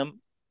opening them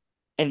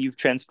and you've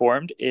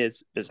transformed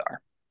is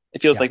bizarre.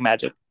 It feels Yeah. like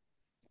magic.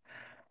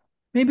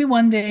 Maybe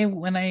one day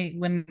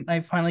when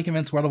I finally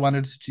convinced World of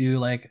Wonder to do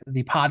like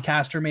the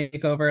podcaster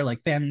makeover,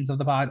 like fans of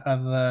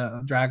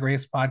the Drag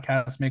Race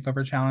podcast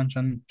makeover challenge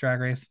on Drag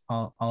Race,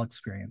 I'll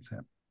experience it.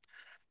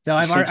 Though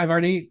I've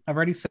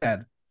already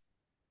said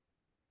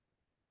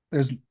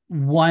there's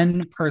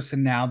one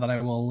person now that I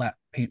will let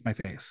paint my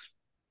face.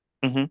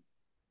 Hmm.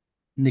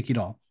 Nikki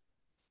Doll.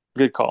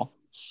 Good call.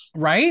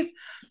 Right?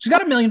 She's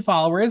got a million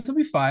followers. It'll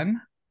be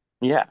fun.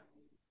 Yeah,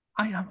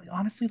 I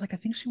honestly like I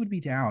think she would be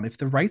down. If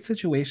the right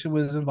situation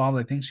was involved,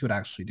 I think she would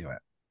actually do it.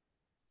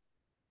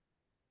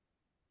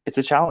 it's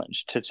a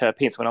challenge to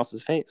paint someone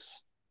else's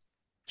face.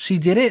 She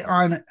did it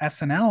on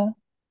SNL.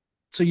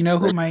 So you know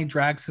who Right. my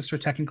drag sister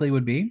technically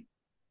would be?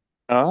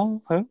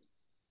 Oh, huh?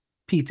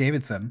 Pete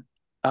Davidson.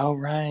 Oh,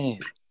 right.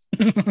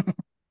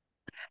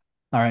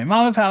 All right,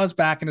 Mama Pao is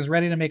back and is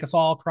ready to make us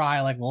all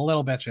cry like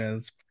little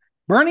bitches.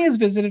 Bernie is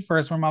visited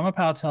first, where Mama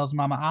Pao tells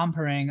Mama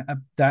Ampering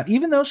that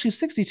even though she's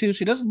 62,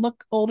 she doesn't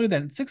look older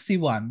than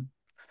 61.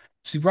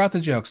 She brought the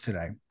jokes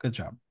today. Good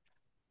job. Mhm.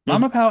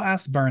 Mama Pao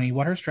asks Bernie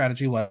what her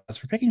strategy was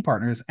for picking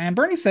partners, and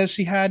Bernie says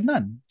she had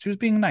none. She was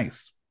being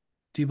nice.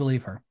 Do you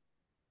believe her?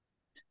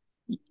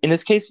 In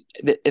this case,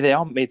 they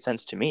all made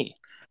sense to me.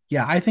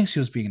 Yeah, I think she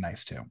was being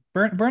nice too.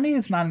 Bernie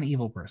is not an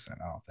evil person,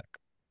 I don't think.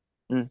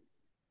 Mm.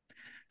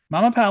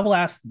 Mama Powell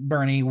asked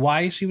Bernie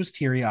why she was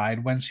teary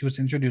eyed when she was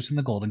introducing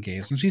the Golden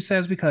Gays, and she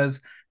says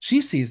because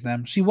she sees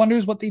them, she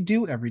wonders what they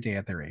do every day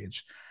at their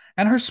age.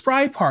 And her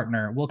spry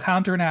partner will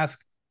counter and ask,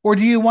 or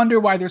do you wonder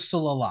why they're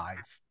still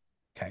alive?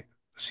 Okay,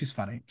 she's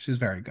funny. She's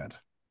very good.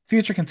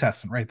 Future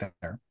contestant right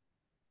there.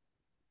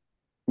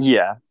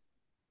 Yeah,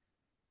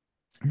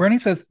 Bernie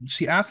says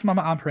she asked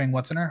Mama Ampering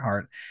what's in her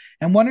heart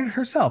and wondered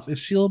herself if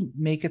she'll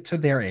make it to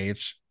their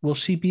age. Will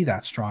she be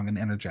that strong and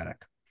energetic?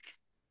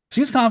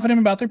 She's confident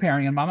about their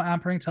pairing, and Mama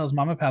Ampering tells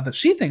Mama Pal that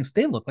she thinks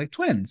they look like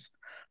twins.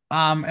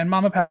 And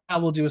Mama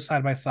Pal will do a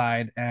side by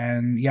side,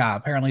 and yeah,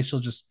 apparently she'll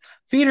just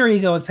feed her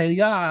ego and say,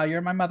 "Yeah,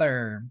 you're my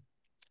mother."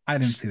 I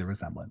didn't see the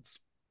resemblance.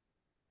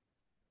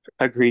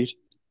 agreed.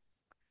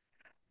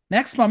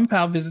 Next, Mama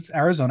Pal visits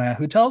Arizona,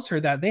 who tells her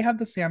that they have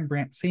the same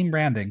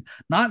branding,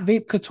 not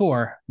vape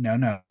couture. No,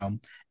 no,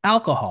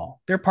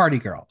 alcohol. They're party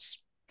girls.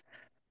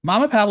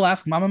 Mama Pal will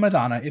ask Mama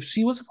Madonna if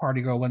she was a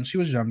party girl when she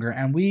was younger,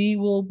 and we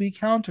will be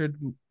countered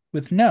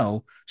with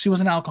no, she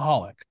was an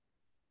alcoholic.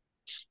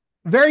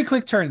 Very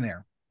quick turn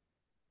there.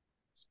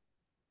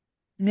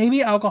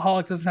 Maybe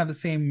alcoholic doesn't have the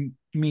same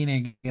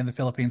meaning in the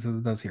Philippines as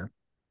it does here.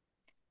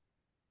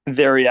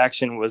 Their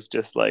reaction was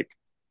just like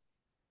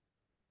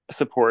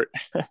support.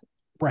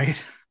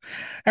 Right.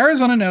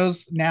 Arizona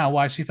knows now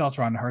why she felt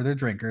drawn to her. They're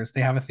drinkers.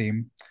 They have a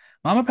theme.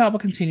 Mama Pal will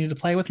continue to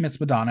play with Miss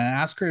Madonna and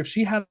ask her if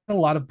she had a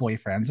lot of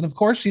boyfriends. And of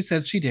course, she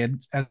said she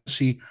did, as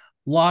she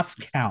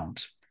lost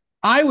count.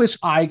 I wish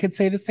I could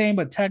say the same,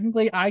 but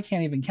technically, I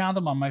can't even count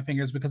them on my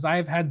fingers because I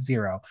have had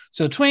zero.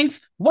 So,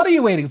 Twinks, what are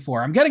you waiting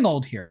for? I'm getting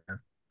old here.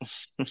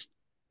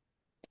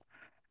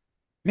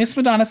 Miss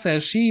Madonna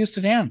says she used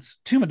to dance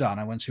to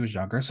Madonna when she was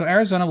younger, so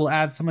Arizona will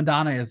add some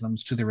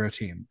Madonna-isms to the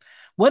routine.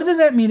 What does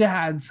that mean to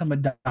add some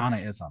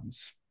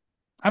Madonna-isms?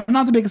 I'm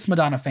not the biggest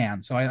Madonna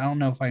fan, so I don't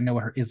know if I know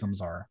what her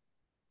isms are.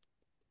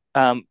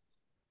 um,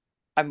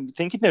 I'm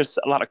thinking there's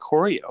a lot of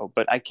choreo,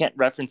 but I can't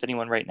reference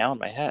anyone right now in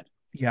my head.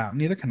 Yeah,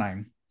 neither can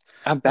I.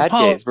 I'm bad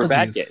gays. We're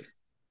bad Apologies. gays.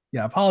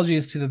 Yeah,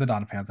 apologies to the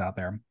Madonna fans out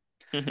there.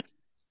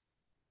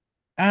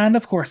 And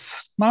of course,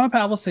 Mama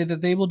Pat will say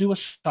that they will do a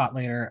shot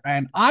later.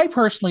 And I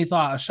personally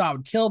thought a shot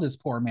would kill this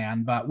poor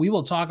man, but we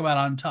will talk about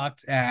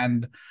Untucked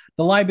and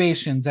the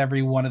libations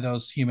every one of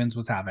those humans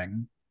was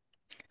having.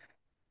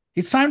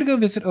 It's time to go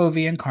visit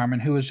Ovi and Carmen,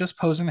 who is just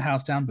posing the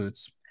house down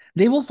boots.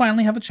 They will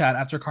finally have a chat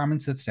after Carmen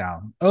sits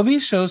down.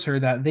 Ovi shows her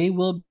that they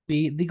will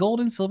be the gold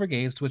and silver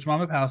gays, to which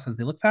Mama Pao says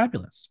they look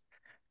fabulous.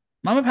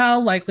 Mama Pao,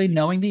 likely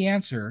knowing the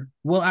answer,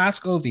 will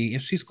ask Ovi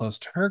if she's close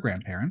to her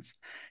grandparents,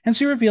 and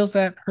she reveals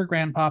that her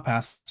grandpa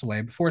passed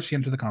away before she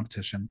entered the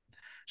competition.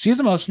 She is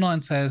emotional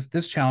and says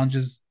this challenge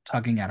is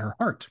tugging at her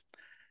heart.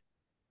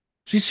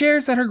 She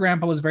shares that her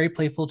grandpa was very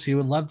playful too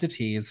and loved to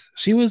tease.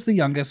 She was the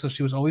youngest, so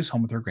she was always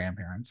home with her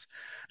grandparents.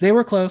 They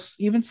were close,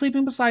 even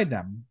sleeping beside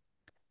them.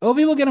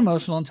 Ovi will get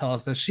emotional and tell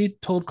us that she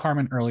told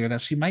Carmen earlier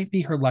that she might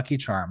be her lucky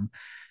charm,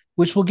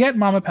 which will get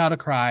Mama Pao to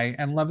cry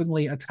and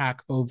lovingly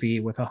attack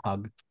Ovi with a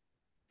hug.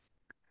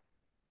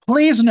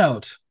 Please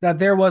note that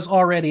there was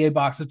already a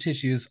box of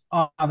tissues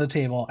on the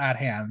table at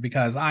hand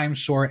because I'm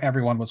sure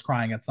everyone was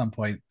crying at some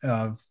point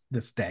of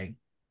this day.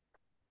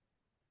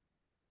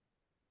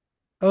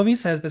 Ovi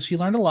says that she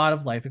learned a lot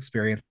of life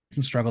experience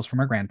and struggles from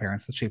her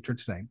grandparents that shaped her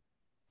today.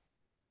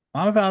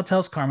 Mama Val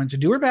tells Carmen to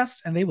do her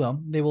best, and they will.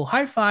 They will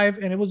high five,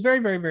 and it was very,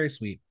 very, very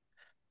sweet.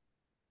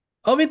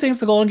 Ovi thinks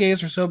the Golden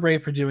Gays are so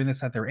brave for doing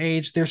this at their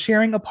age. They're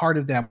sharing a part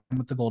of them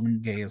with the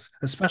Golden Gays,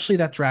 especially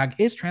that drag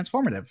is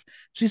transformative.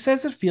 She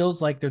says it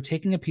feels like they're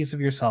taking a piece of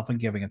yourself and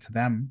giving it to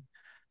them.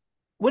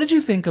 What did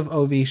you think of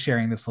Ovi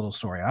sharing this little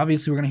story?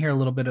 Obviously, we're going to hear a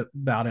little bit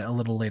about it a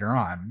little later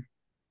on.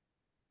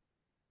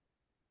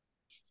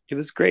 It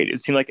was great. It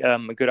seemed like a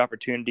good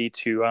opportunity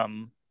to have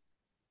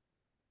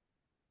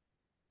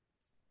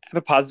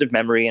a positive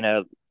memory and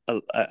a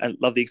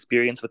lovely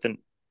experience with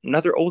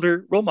another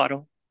older role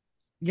model.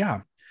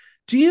 Yeah.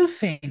 Do you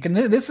think, and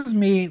this is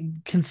me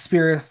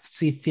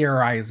conspiracy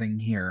theorizing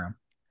here,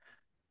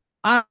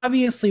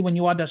 obviously when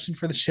you audition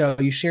for the show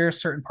you share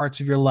certain parts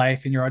of your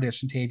life in your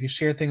audition tape, you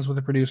share things with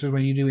the producers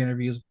when you do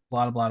interviews,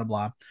 blah blah blah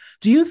blah.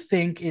 Do you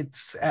think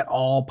it's at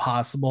all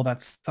possible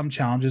that some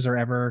challenges are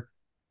ever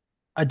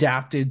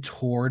adapted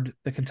toward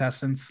the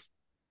contestants?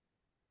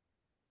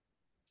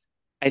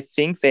 I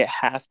think they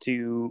have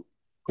to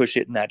push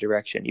it in that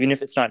direction, even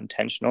if it's not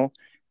intentional.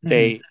 Mm-hmm.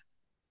 They,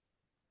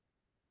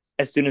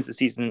 as soon as the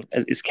season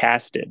is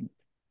casted,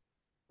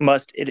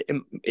 must it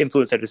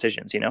influence their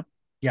decisions.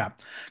 Yeah,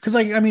 because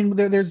like I mean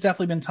there's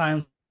definitely been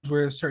times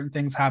where certain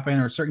things happen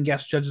or certain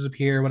guest judges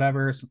appear or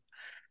whatever.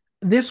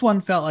 This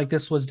one felt like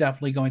this was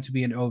definitely going to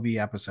be an OV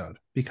episode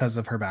because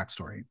of her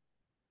backstory.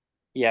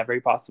 Yeah,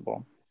 very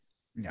possible.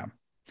 Yeah.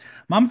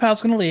 Mama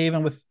Pal's going to leave,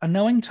 and with a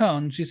knowing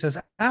tone, she says,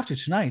 "After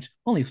tonight,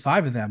 only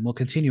 5 of them will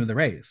continue the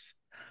race."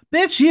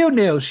 Bitch, you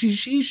knew. She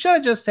should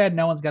have just said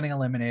no one's getting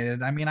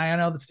eliminated. I mean, I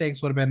know the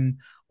stakes would have been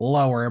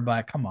lower,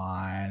 but come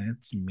on,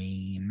 it's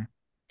mean.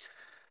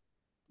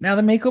 Now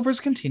the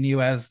makeovers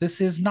continue as this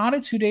is not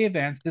a 2 day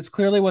event. This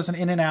clearly was an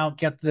in and out,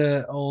 get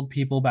the old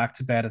people back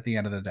to bed at the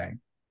end of the day.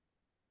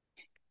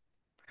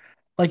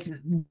 Like,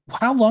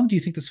 how long do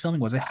you think this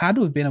filming was? It had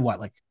to have been what,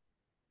 like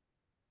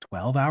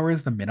 12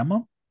 hours the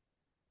minimum?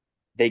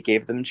 They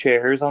gave them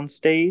chairs on They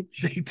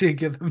stage, did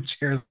give them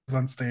chairs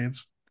on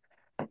stage.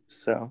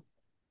 so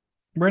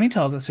Bernie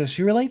tells us that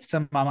she relates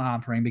to Mama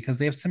Ompering because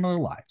they have similar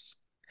lives.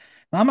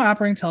 Mama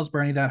Ompering tells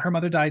Bernie that her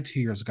mother died 2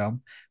 years ago.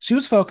 She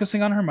was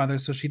focusing on her mother,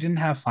 so she didn't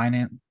have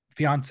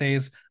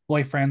fiancés,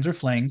 boyfriends, or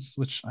flings,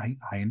 which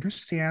I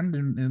understand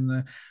in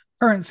the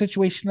current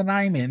situation that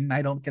I'm in.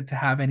 I don't get to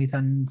have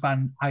anything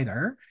fun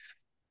either.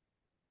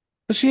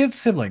 But she had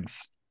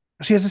siblings.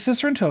 She has a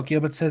sister in Tokyo,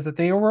 but says that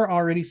they were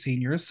already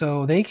seniors,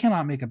 so they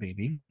cannot make a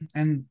baby.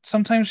 And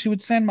sometimes she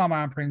would send Mama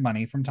Ompering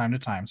money from time to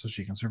time so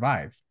she can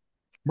survive.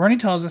 Bernie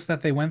tells us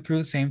that they went through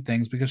the same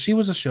things because she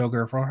was a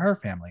showgirl for her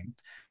family.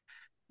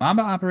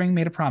 Mama Oppering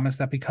made a promise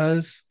that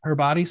because her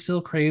body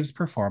still craves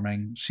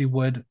performing, she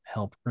would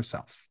help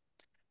herself.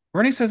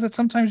 Bernie says that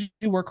sometimes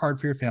you work hard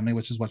for your family,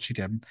 which is what she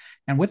did.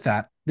 And with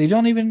that, they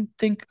don't even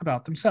think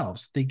about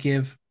themselves. They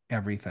give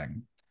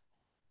everything.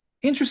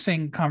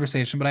 Interesting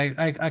conversation, but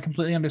I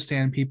completely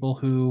understand people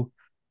who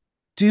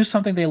do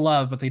something they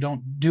love, but they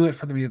don't do it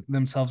for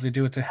themselves. They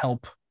do it to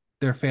help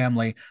their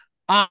family.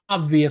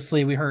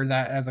 Obviously, we heard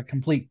that as a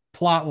complete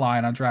plot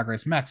line on Drag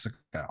Race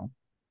Mexico.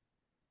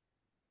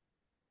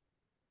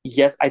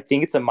 yes, I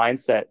think it's a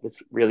mindset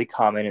that's really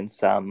common in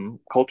some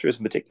cultures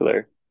in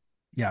particular.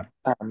 Yeah.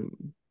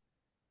 Um,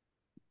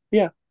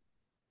 yeah,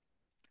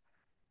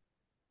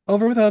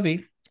 Over with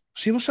Ovi,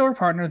 she will show her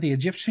partner the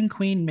Egyptian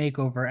queen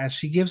makeover as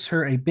she gives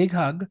her a big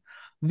hug.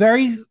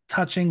 Very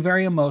touching,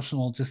 very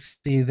emotional to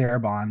see their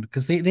bond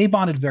because they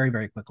bonded very,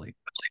 very quickly.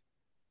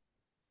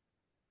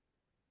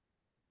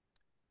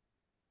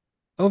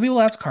 Ovi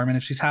will ask Carmen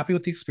if she's happy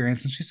with the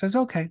experience, and she says,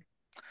 okay.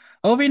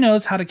 Ovi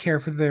knows how to care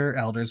for their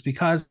elders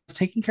because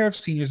taking care of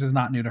seniors is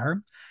not new to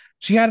her.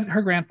 She had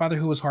her grandfather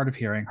who was hard of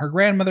hearing. Her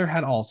grandmother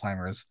had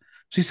Alzheimer's.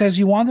 She says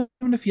you want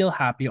them to feel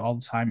happy all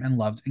the time and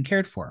loved and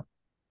cared for.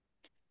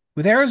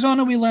 With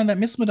Arizona, we learned that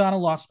Miss Madonna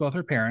lost both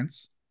her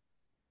parents.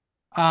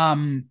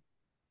 Um,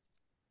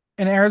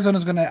 and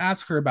Arizona's going to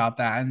ask her about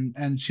that,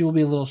 and she will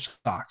be a little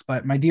shocked.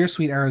 But my dear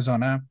sweet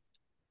Arizona,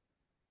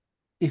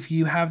 if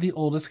you have the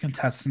oldest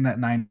contestant at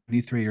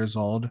 93 years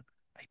old,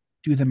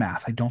 do the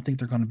math. I don't think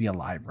they're going to be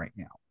alive right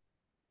now.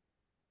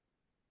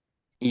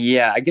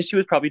 yeah. I guess she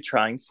was probably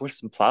trying for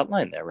some plot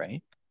line there,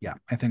 right? Yeah,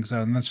 I think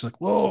so. And then she's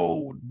like,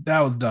 whoa,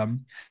 that was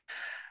dumb.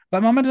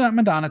 But Mama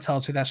Madonna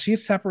tells her that she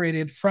is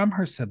separated from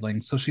her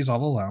siblings, so she's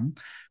all alone,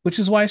 which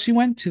is why she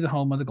went to the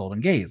home of the Golden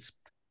Gays.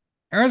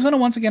 Arizona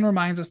once again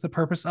reminds us the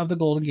purpose of the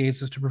Golden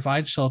Gates is to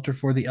provide shelter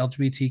for the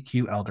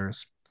LGBTQ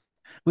elders.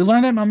 We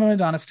learned that Mama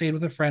Madonna stayed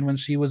with a friend when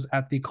she was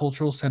at the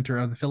cultural center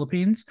of the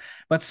Philippines,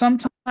 but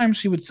sometimes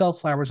she would sell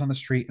flowers on the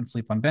street and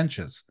sleep on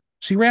benches.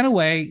 She ran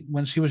away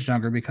when she was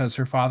younger because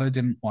her father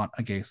didn't want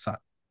a gay son.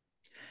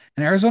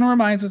 And Arizona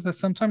reminds us that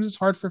sometimes it's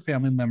hard for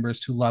family members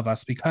to love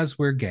us because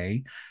we're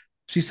gay.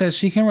 She says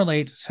she can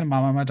relate to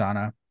Mama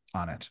Madonna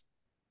on it.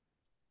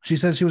 She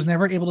says she was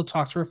never able to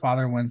talk to her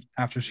father when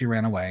after she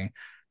ran away.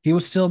 He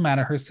was still mad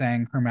at her,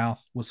 saying her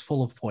mouth was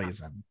full of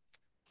poison,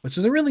 which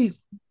is a really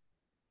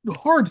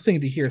hard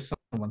thing to hear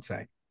someone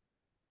say.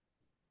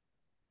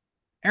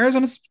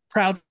 Arizona's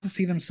proud to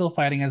see them still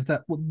fighting, as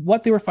that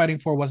what they were fighting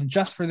for wasn't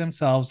just for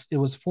themselves, it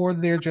was for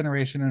their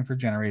generation and for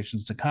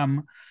generations to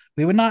come.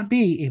 We would not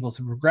be able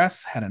to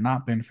progress had it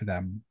not been for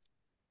them.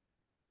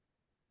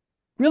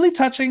 Really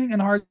touching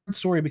and hard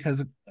story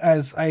because,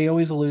 as I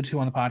always allude to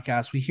on the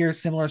podcast, we hear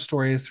similar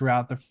stories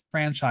throughout the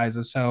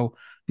franchises. So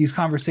these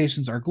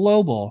conversations are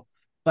global,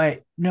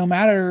 but no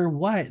matter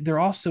what, they're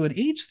also an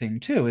age thing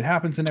too. It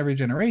happens in every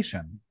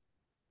generation.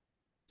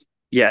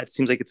 Yeah, it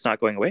seems like it's not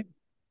going away.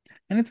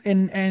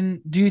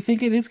 And do you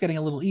think it is getting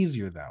a little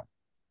easier though?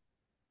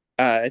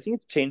 I think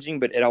it's changing,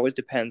 but it always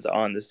depends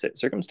on the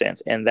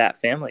circumstance and that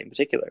family in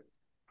particular.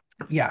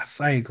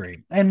 Yes, I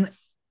agree. And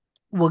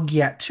we'll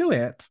get to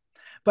it,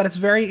 but it's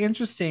very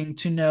interesting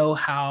to know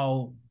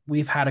how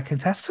we've had a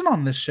contestant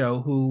on this show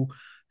who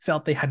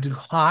felt they had to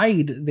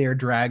hide their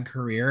drag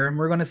career, and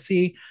we're going to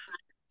see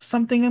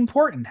something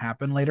important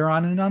happen later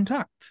on in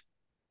Untucked.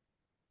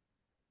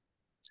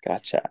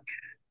 Gotcha.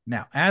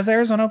 Now, as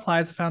Arizona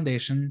applies the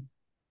foundation,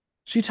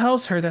 she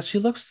tells her that she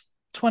looks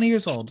 20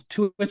 years old,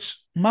 to which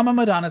Mama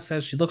Madonna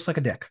says she looks like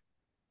a dick,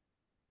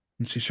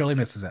 and she surely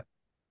misses it.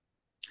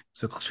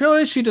 So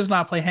clearly she does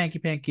not play hanky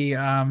panky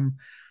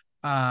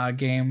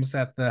games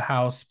at the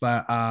house,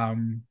 but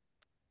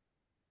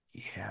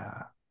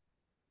yeah,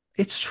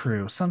 it's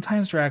true.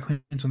 Sometimes drag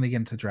queens, when they get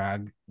into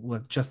drag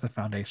with just the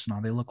foundation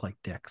on, they look like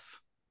dicks.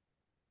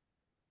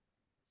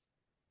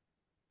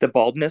 The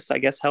baldness, I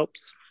guess,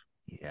 helps.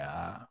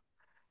 Yeah.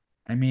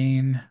 I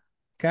mean,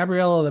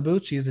 Gabriella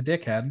Labucci is a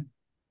dickhead.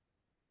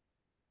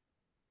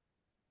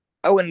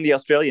 Oh, in the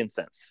Australian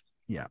sense.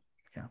 Yeah.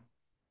 Yeah.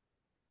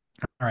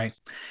 All right.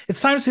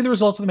 It's time to see the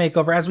results of the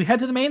makeover as we head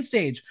to the main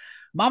stage.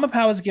 Mama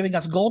Pow is giving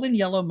us golden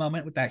yellow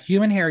moment with that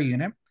human hair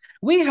unit.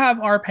 We have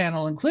our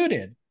panel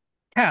included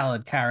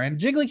Khaled, Karen,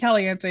 Jiggly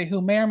Caliente,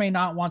 who may or may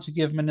not want to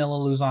give Manila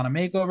Luzon a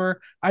makeover.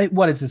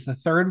 What is this? The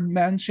third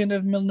mention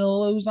of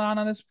Manila Luzon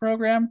on this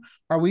program?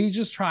 Are we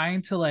just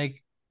trying to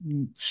like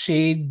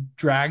shade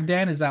Drag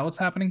Den? Is that what's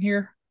happening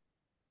here?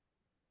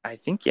 I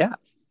think, yeah.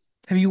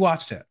 Have you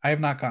watched it? I have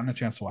not gotten a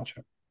chance to watch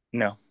it.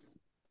 No.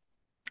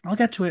 I'll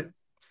get to it,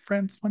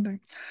 friends, one day.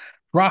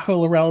 Rajo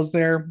Laurel is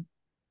there,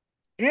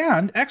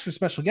 and extra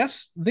special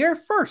guest, their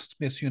first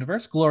Miss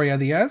Universe, Gloria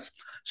Diaz.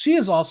 She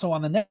is also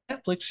on the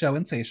Netflix show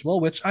Insatiable,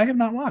 which I have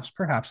not watched.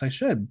 Perhaps I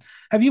should.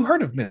 Have you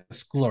heard of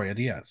Miss Gloria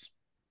Diaz?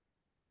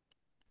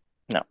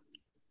 No.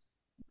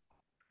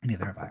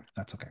 Neither have I.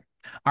 That's okay.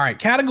 All right.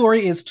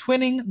 Category is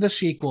Twinning the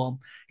Sequel.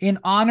 In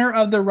honor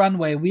of the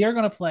runway, we are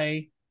going to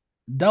play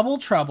Double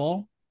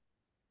Trouble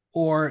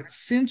or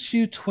Since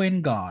You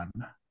Twin Gone.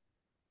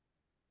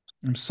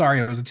 I'm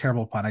sorry, it was a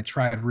terrible pun. I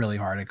tried really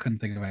hard. I couldn't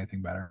think of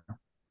anything better.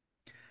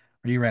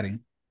 Are you ready?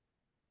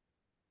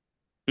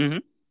 Mm-hmm.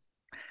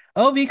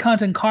 OV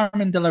content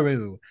Carmen De La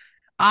Rue.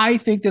 I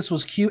think this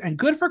was cute and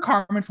good for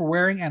Carmen for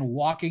wearing and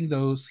walking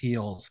those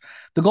heels.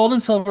 The gold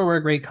and silver were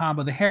a great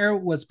combo. The hair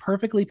was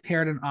perfectly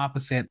paired and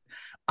opposite.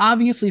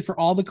 Obviously, for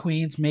all the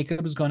queens,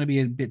 makeup is going to be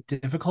a bit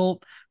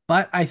difficult,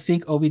 but I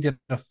think Ovi did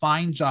a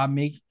fine job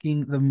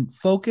making them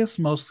focus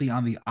mostly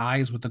on the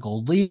eyes with the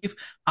gold leaf.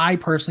 I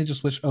personally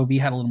just wish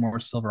Ovi had a little more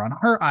silver on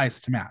her eyes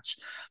to match.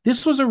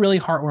 This was a really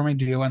heartwarming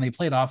duo, and they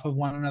played off of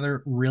one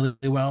another really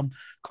well.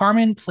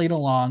 Carmen played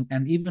along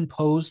and even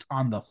posed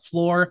on the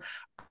floor.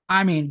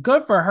 I mean,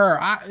 good for her.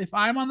 If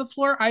I'm on the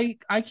floor, I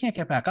can't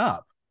get back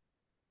up.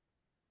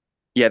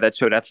 Yeah, that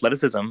showed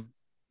athleticism.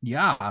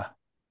 Yeah.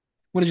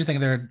 What did you think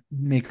of their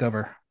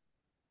makeover?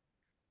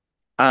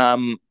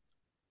 Um,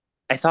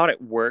 I thought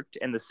it worked,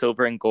 and the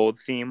silver and gold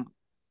theme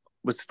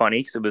was funny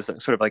because it was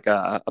sort of like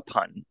a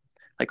pun.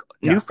 Like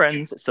new Yeah.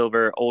 friends,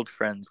 silver, old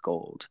friends,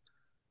 gold.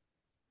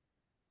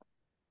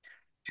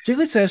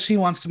 Jiggly says she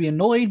wants to be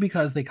annoyed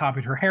because they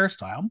copied her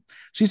hairstyle.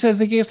 She says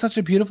they gave such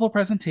a beautiful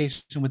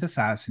presentation with the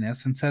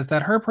sassiness and says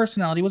that her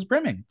personality was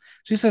brimming.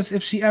 She says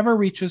if she ever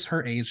reaches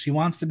her age, she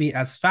wants to be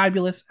as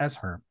fabulous as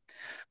her.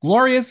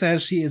 Gloria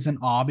says she is in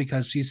awe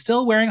because she's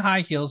still wearing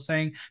high heels,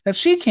 saying that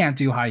she can't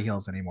do high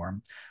heels anymore.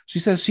 She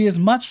says she is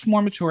much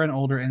more mature and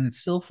older and is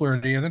still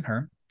flirtier than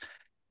her.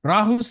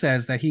 Rahu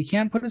says that he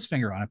can't put his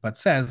finger on it, but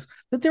says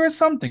that there is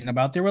something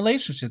about their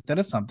relationship that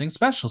is something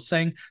special,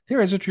 saying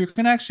there is a true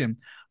connection.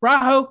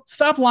 Rahu,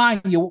 stop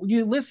lying.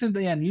 You listened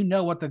and you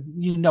know what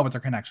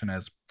their connection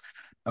is.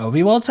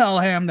 Ovi will tell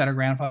him that her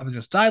grandfather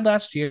just died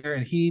last year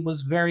and he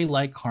was very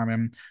like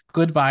Carmen,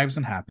 good vibes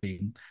and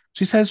happy.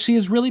 She says she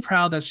is really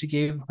proud that she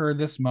gave her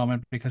this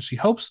moment because she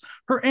hopes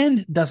her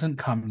end doesn't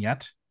come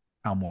yet.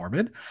 How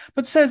morbid,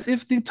 but says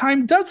if the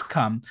time does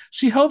come,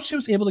 she hopes she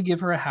was able to give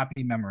her a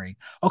happy memory.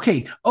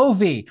 Okay,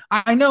 OV,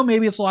 I know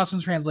maybe it's lost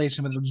in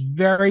translation, but it's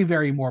very,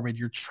 very morbid.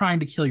 You're trying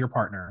to kill your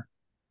partner.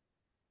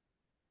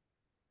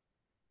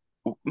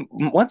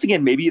 Once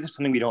again, maybe there's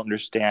something we don't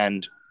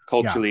understand Yeah,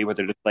 culturally, where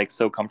they're just like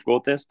so comfortable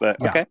with this. But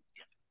yeah. okay,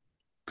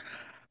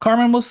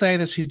 Carmen will say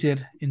that she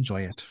did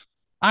enjoy it.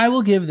 I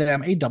will give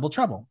them a double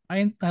trouble.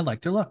 I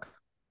like their look.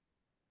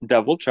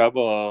 double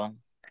trouble.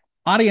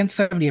 Audience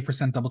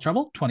 78% double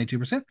trouble,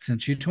 22%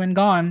 since you twin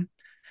gone.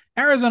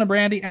 Arizona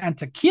Brandy and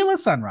Tequila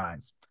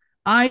Sunrise.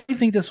 I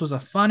think this was a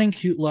fun and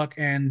cute look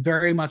and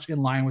very much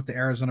in line with the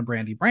Arizona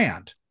Brandy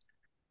brand.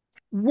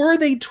 Were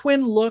they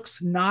twin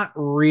looks? Not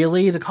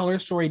really. The color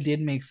story did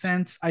make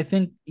sense. I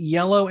think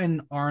yellow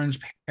and orange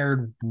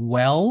paired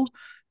well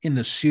in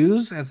the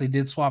shoes as they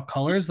did swap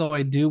colors, though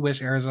I do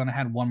wish Arizona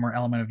had one more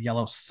element of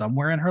yellow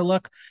somewhere in her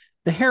look.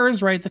 The hair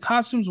is right. The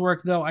costumes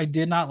work, though I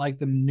did not like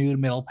the nude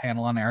middle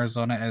panel on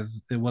Arizona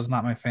as it was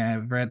not my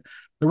favorite.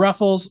 The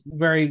ruffles,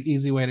 very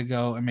easy way to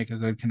go and make a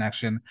good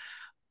connection.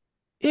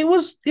 They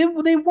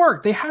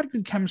worked. They had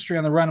good chemistry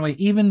on the runway,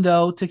 even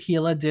though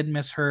Tequila did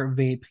miss her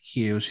vape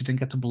cue. She didn't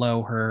get to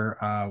blow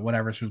her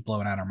whatever she was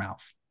blowing out her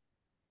mouth.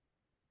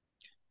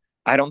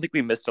 I don't think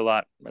we missed a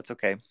lot. That's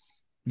okay.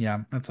 Yeah,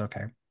 that's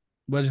okay.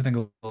 What did you think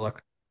of the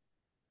look?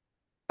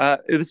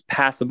 It was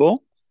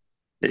passable.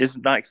 It is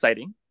not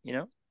exciting, you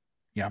know.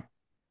 Yeah.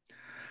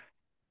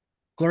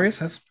 Gloria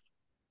says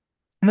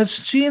that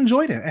she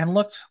enjoyed it and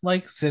looked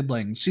like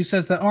siblings. She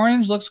says that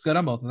orange looks good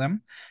on both of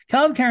them.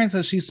 Kellen Karen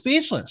says she's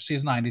speechless.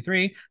 She's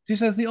 93. She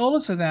says the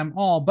oldest of them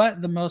all,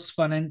 but the most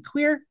fun and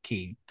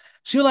quirky.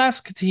 She will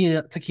ask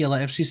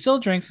Tequila if she still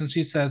drinks, and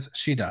she says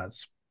she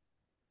does.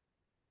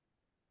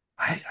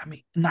 I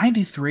mean,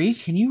 93?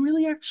 Can you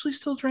really actually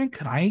still drink?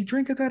 Can I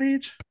drink at that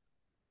age?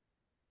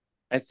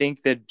 I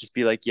think they'd just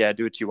be like, yeah,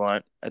 do what you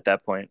want at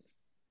that point.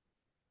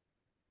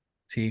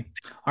 T.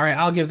 All right,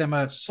 I'll give them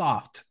a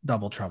soft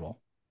double trouble.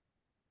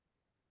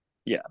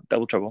 Yeah,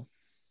 double trouble.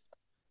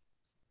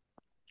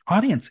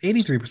 Audience,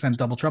 83%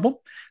 double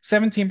trouble,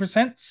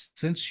 17%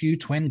 since you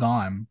twin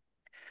gone.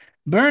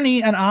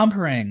 Bernie and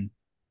Ampering.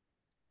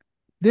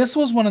 This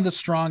was one of the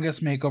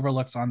strongest makeover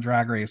looks on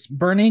Drag Race.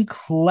 Bernie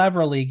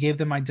cleverly gave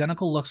them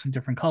identical looks in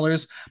different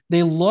colors.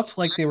 They looked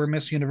like they were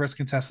Miss Universe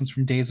contestants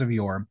from days of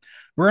yore.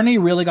 Bernie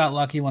really got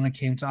lucky when it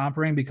came to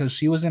operating because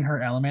she was in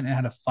her element and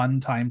had a fun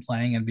time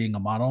playing and being a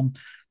model.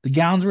 The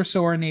gowns were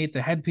so ornate,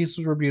 the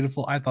headpieces were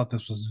beautiful. I thought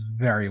this was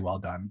very well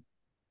done.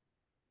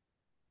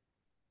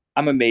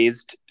 I'm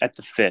amazed at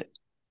the fit.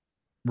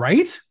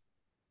 Right?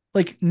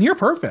 Like near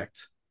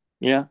perfect.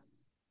 Yeah,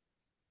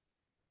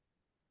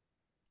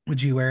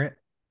 Would you wear it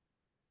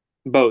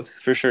both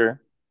for sure.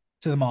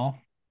 to the mall?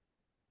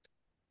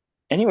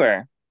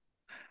 Anywhere.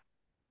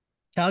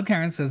 Cal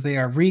Karen says they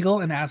are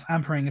regal and asks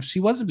Ampering if she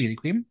was a beauty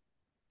queen.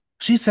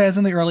 She says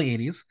in the early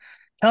 80s.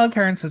 Helen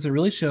Karen says it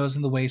really shows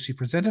in the way she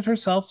presented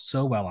herself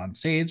so well on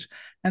stage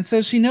and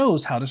says she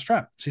knows how to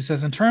strut. She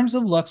says, in terms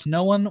of looks,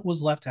 no one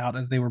was left out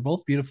as they were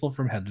both beautiful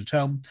from head to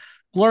toe.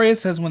 Gloria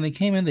says when they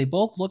came in, they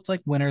both looked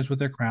like winners with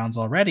their crowns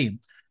already.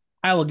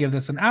 I will give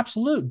this an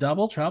absolute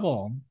double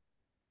trouble.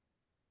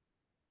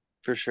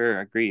 For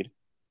sure. Agreed.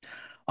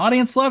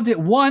 Audience loved it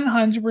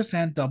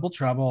 100% double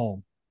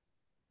trouble.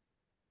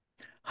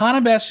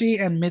 Hanabeshi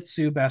and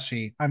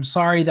Mitsubeshi. I'm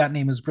sorry, that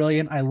name is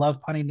brilliant. I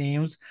love punny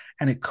names,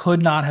 and it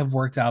could not have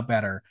worked out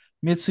better.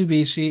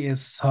 Mitsubishi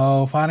is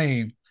so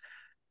funny.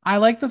 I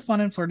like the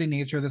fun and flirty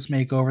nature of this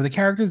makeover. The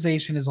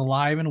characterization is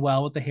alive and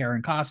well with the hair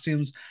and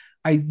costumes.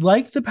 I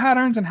like the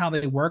patterns and how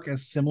they work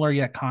as similar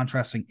yet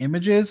contrasting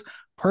images.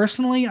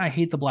 Personally, I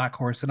hate the black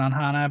corset on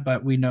Hana,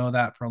 but we know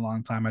that for a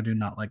long time I do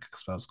not like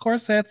exposed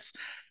corsets.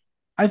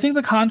 I think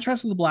the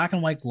contrast of the black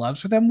and white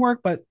gloves for them work,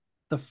 but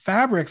the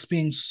fabrics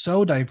being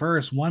so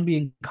diverse, one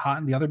being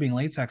cotton, the other being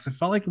latex, it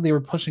felt like they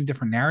were pushing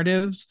different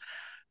narratives.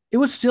 It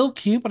was still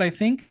cute, but I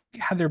think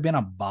had there been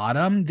a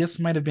bottom, this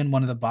might have been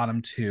one of the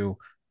bottom two.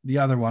 The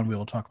other one we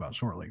will talk about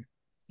shortly.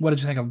 What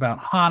did you think about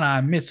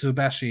Hana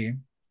Mitsubishi?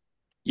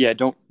 Yeah, I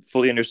don't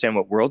fully understand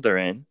what world they're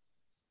in.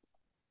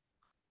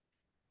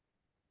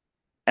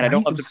 And I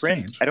don't Right? It love the was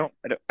print. strange.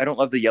 I don't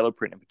love the yellow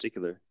print in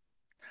particular.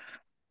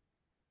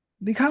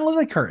 They kind of look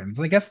like curtains.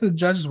 I guess the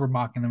judges were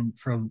mocking them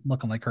for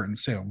looking like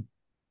curtains too.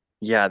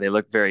 Yeah, they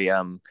look very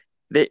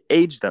they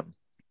age them.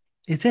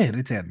 It did.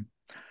 It did.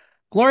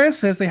 Gloria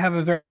says they have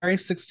a very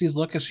 60s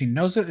look as she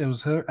knows it. It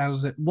was her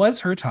as it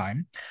was her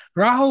time.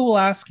 Raho will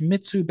ask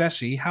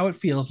Mitsubishi how it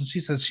feels, and she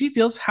says she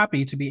feels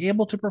happy to be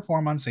able to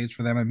perform on stage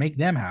for them and make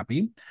them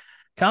happy.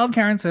 Cal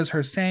Karen says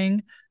her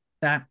saying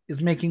that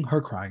is making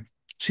her cry.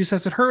 She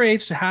says at her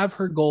age to have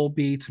her goal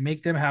be to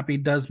make them happy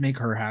does make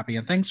her happy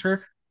and thanks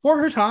her for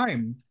her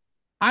time.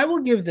 I will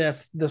give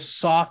this the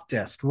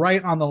softest,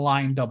 right on the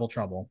line double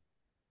trouble.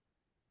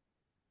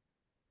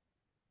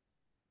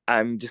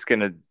 I'm just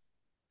gonna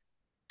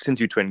since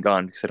you twin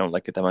gone because I don't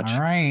like it that All much.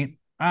 right.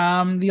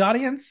 The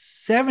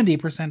audience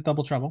 70%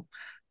 double trouble,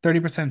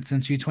 30%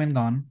 since you twin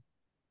gone.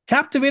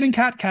 Captivating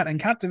cat cat and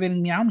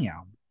captivating meow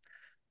meow.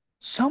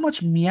 So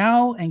much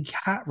meow and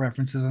cat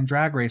references on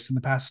Drag Race in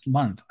the past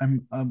month.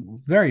 I'm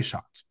very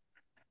shocked.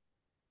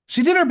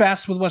 She did her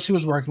best with what she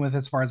was working with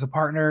as far as a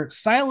partner.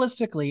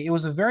 Stylistically, it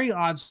was a very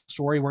odd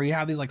story where you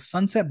have these like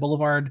Sunset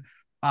Boulevard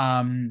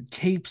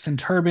capes and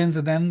turbans,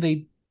 and then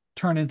they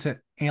turn into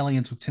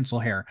aliens with tinsel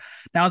hair.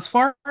 Now, as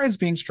far as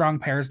being strong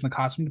pairs in the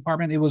costume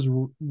department, it was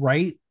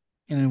right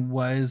and it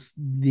was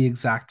the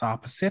exact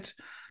opposite.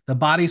 The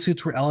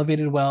bodysuits were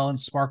elevated well and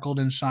sparkled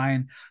and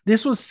shine.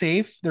 This was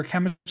safe. Their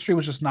chemistry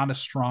was just not as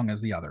strong as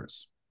the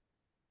others.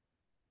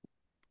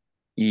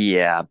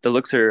 Yeah, the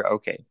looks are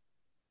okay.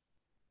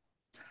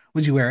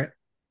 Would you wear it?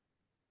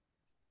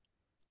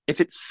 If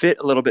it fit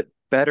a little bit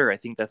better, I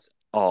think that's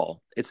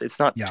all. It's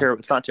not Yeah. terrible.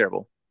 It's not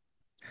terrible.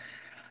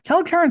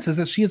 Helen Karen says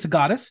that she is a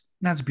goddess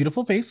and has a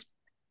beautiful face.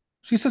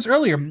 She says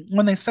earlier,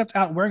 when they stepped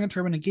out wearing a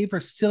turban and gave her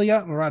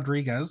Celia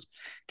Rodriguez,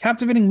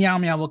 captivating Meow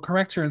Meow will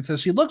correct her and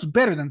says she looks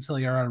better than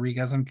Celia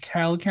Rodriguez. And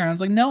Helen Karen's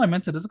like, no, I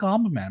meant it as a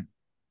compliment.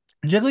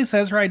 Jiggly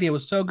says her idea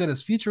was so good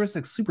as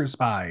futuristic super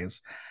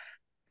spies.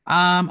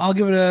 I'll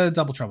give it a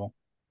double trouble.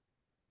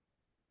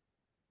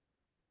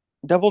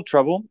 Double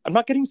Trouble. I'm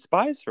not getting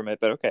spies from it,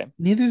 but okay.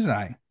 Neither did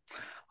I.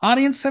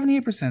 Audience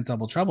 78%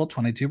 double trouble,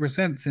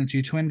 22% since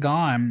you twin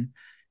gone.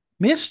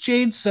 Miss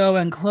Jade So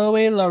and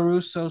Chloe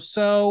LaRusso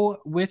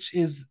So, which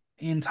is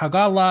in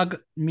Tagalog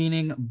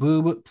meaning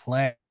boob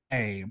play.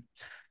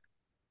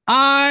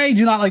 I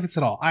do not like this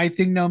at all. I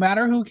think no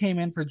matter who came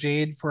in for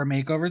Jade for a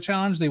makeover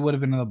challenge, they would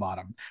have been at the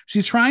bottom.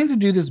 She's trying to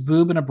do this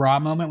boob in a bra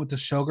moment with the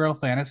showgirl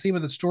fantasy,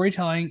 but the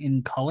storytelling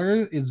in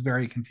color is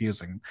very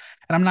confusing.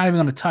 And I'm not even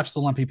going to touch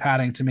the lumpy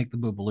padding to make the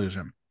boob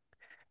illusion.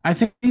 I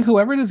think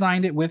whoever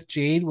designed it with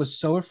Jade was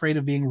so afraid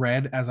of being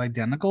read as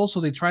identical, so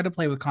they tried to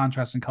play with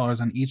contrast and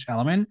colors on each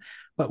element.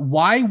 But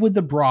why would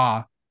the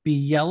bra be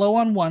yellow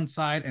on one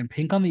side and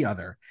pink on the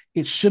other?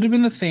 It should have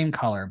been the same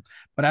color.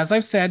 But as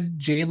I've said,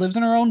 Jade lives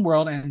in her own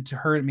world, and to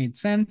her, it made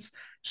sense.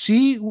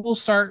 She will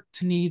start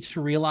to need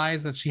to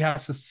realize that she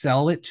has to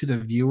sell it to the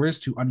viewers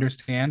to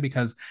understand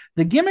because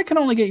the gimmick can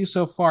only get you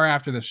so far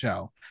after the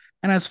show.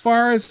 And as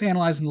far as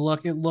analyzing the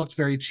look, it looked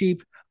very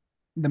cheap.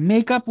 The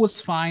makeup was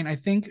fine. I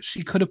think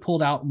she could have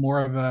pulled out more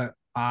of a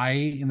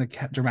eye in the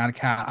dramatic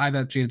cat eye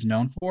that Jade's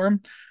known for.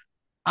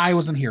 I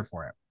wasn't here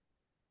for it.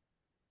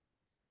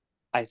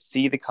 I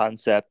see the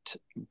concept,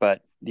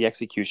 but the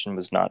execution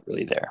was not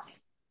really there.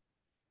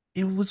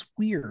 It was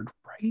weird,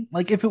 right?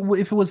 Like if it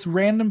was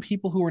random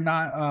people who were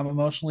not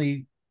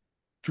emotionally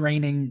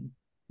draining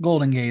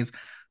Golden Gaze,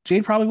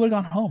 Jade probably would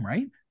have gone home,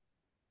 right?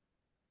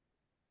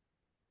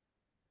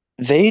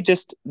 They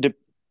just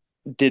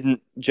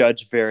didn't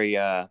judge very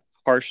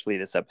harshly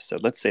this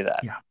episode. Let's say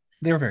that. Yeah,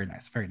 they were very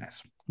nice, very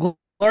nice.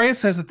 Gloria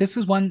says that this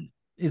is one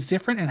is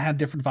different and had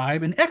different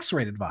vibe, an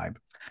X-rated vibe.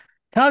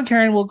 Helen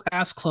Karen will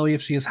ask Chloe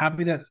if she is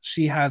happy that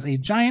she has a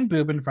giant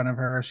boob in front of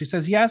her. She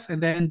says yes,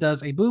 and then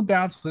does a boob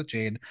bounce with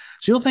Jade.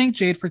 She'll thank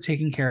Jade for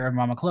taking care of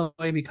Mama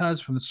Chloe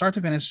because from the start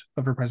to finish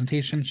of her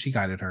presentation, she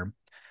guided her.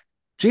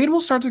 Jade will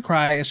start to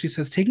cry as she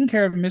says taking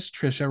care of Miss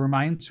Trisha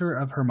reminds her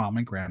of her mom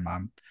and grandma.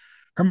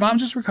 Her mom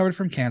just recovered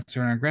from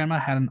cancer, and her grandma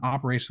had an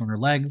operation on her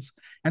legs.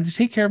 And to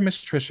take care of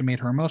Miss Trisha made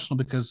her emotional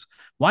because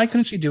why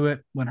couldn't she do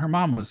it when her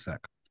mom was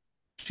sick?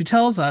 She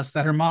tells us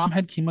that her mom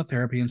had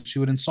chemotherapy and she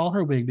would install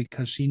her wig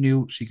because she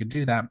knew she could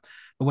do that.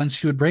 But when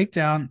she would break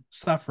down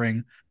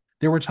suffering,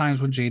 there were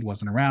times when Jade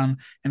wasn't around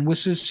and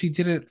wishes she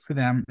did it for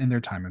them in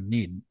their time of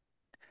need.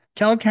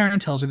 Kelly Karen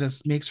tells her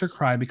this makes her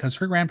cry because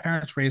her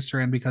grandparents raised her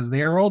and because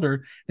they are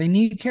older, they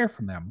need care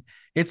from them.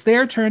 It's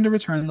their turn to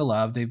return the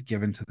love they've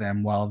given to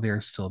them while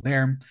they're still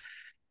there.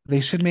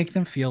 They should make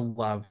them feel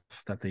love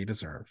that they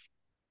deserve.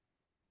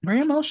 Very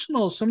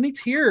emotional, so many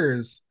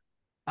tears.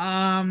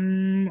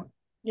 Um,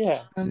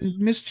 Yeah.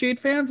 Miss Jade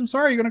fans, I'm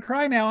sorry, you're gonna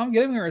cry now. I'm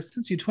giving her a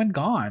since you twin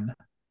gone.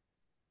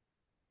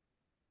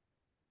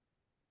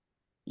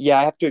 Yeah,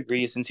 I have to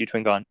agree since you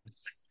twin gone.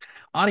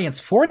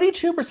 Audience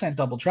 42%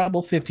 double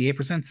trouble,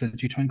 58%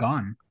 since you twin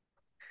gone.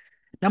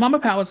 Now Mama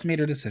Palace made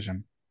her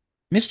decision.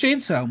 Miss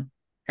Jade So,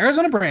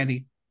 Arizona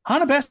Brandy,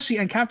 Hanabeshi,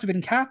 and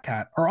Captivating Cat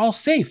Cat are all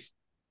safe.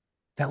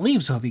 That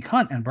leaves Sophie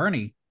Cunt and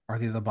Bernie. Are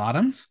they the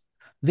bottoms?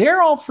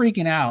 They're all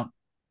freaking out.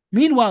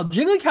 Meanwhile,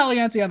 Jiggly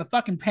Caliente on the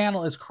fucking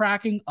panel is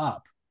cracking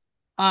up.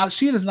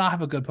 She does not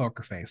have a good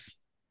poker face.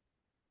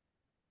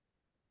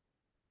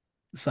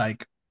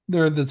 Psych.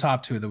 They're the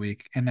top two of the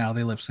week, and now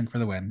they lip sync for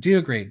the win. Do you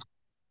agree?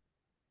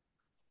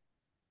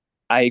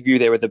 I agree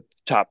they were the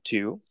top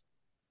two,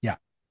 Yeah.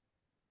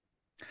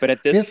 but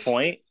at this This,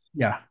 point,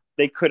 yeah,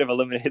 they could have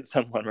eliminated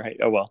someone, right?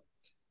 Oh well.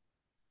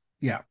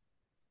 yeah.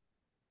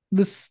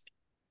 This,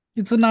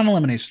 it's a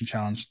non-elimination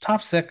challenge.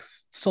 Top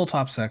six, still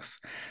top six.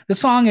 The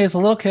song is "A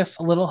Little Kiss,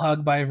 a Little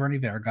Hug" by Vernie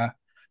Verga.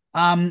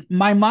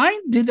 My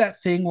mind did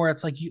that thing where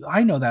it's like,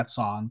 I know that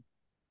song.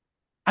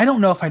 I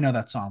don't know if I know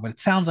that song, but it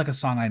sounds like a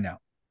song I know.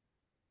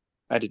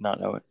 I did not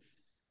know it.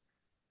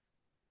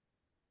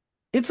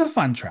 It's a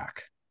fun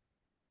track,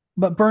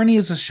 but Bernie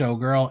is a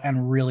showgirl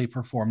and really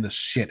performed the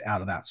shit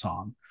out of that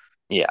song.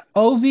 Yeah.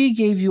 OV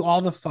gave you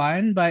all the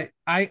fun, but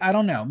I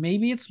don't know.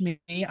 Maybe it's me.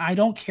 I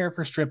don't care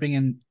for stripping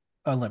in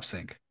a lip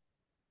sync.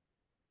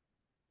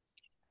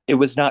 It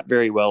was not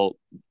very well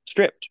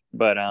stripped,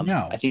 but I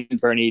No, think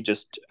Bernie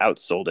just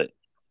outsold it.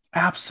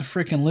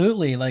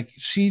 absolutely. Like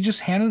she just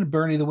handed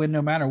Bernie the win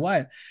no matter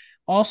what.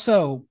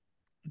 Also,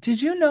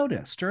 did you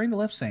notice during the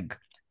lip sync,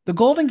 the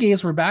Golden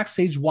Gays were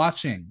backstage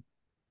watching,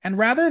 and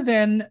rather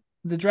than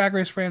the Drag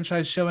Race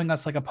franchise showing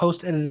us like a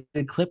post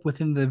edited clip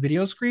within the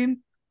video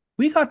screen,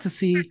 we got to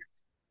see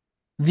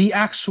the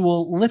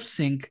actual lip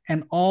sync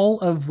and all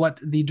of what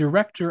the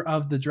director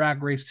of the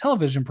Drag Race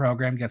television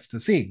program gets to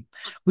see.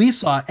 We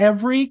saw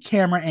every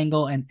camera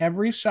angle and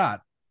every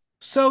shot.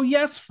 So,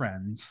 yes,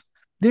 friends,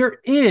 There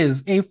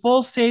is a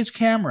full stage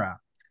camera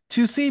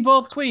to see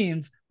both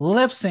queens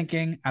lip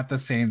syncing at the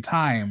same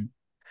time.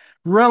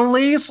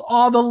 Release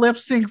all the lip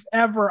syncs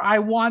ever. I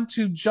want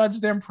to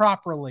judge them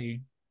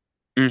properly.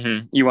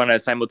 You want a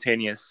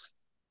simultaneous?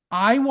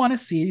 I want to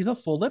see the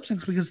full lip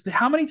syncs because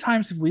how many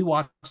times have we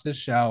watched this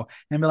show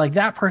and be like,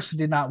 that person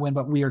did not win,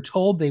 but we are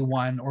told they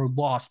won or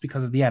lost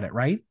because of the edit,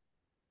 right?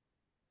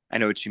 I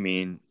know what you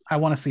mean. I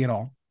want to see it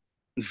all.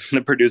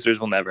 The producers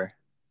will never.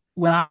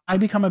 When I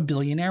become a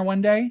billionaire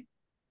one day,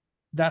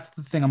 that's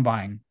the thing I'm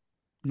buying.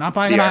 Not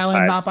buying The an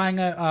island, not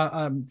archives.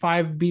 buying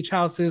five beach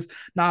houses,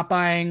 not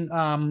buying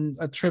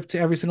a trip to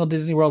every single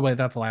Disney World. Wait,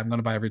 that's a lie. I'm going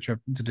to buy every trip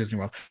to Disney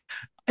World.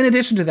 In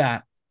addition to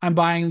that, I'm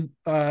buying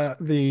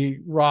the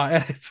raw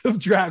edits of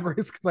Drag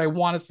Race because I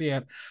want to see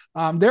it.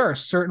 There are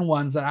certain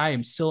ones that I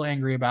am still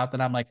angry about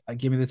that I'm like,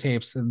 give me the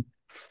tapes. And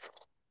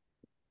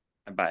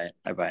I buy it.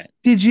 I buy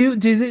it.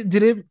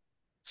 did it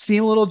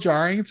seem a little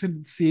jarring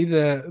to see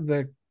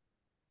the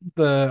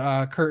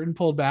curtain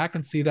pulled back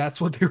and see that's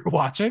what they were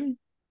watching?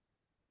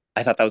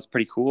 I thought that was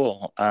pretty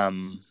cool.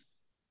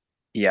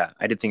 Yeah,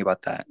 I did think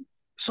about that.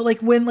 So like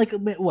when like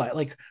what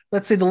like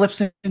let's say the lip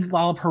sync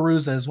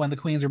Lollapalooza is when the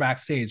queens are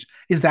backstage.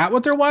 Is that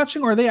what they're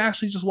watching, or are they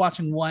actually just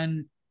watching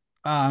one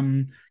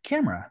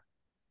camera?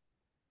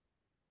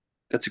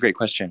 That's a great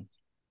question.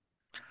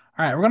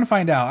 All right, we're gonna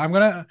find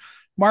out.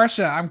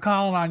 Marcia, I'm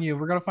calling on you.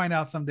 We're gonna find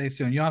out someday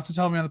soon. You don't have to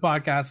tell me on the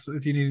podcast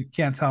if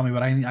can't tell me,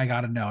 but I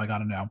gotta know. I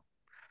gotta know.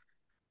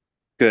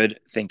 Good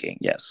thinking.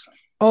 Yes.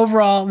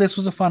 Overall, this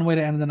was a fun way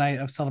to end the night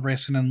of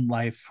celebration and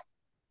life.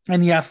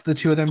 And yes, the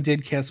two of them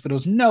did kiss, but it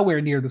was nowhere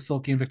near the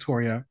Silky and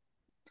Victoria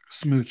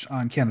smooch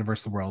on Canada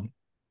versus the World.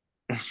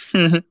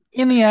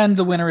 In the end,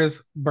 the winner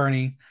is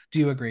Bernie. Do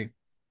you agree?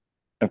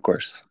 Of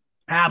course.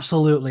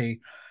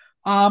 Absolutely.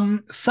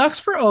 Sucks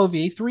for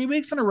Ovi. 3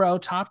 weeks in a row,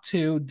 top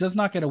two, does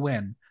not get a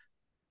win.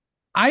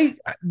 I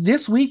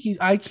this week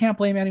I can't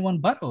blame anyone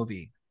but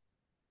Ovi.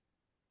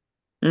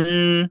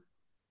 Mm,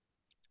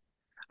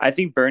 I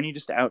think Bernie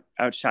just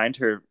outshined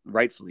her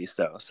rightfully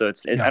so. I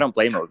Yeah. don't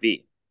blame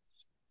OV.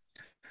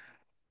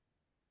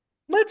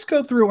 Let's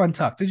go through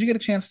Untucked. Did you get a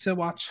chance to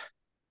watch?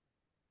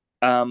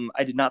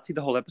 I did not see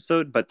the whole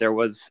episode, but there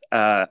was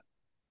a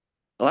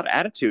lot of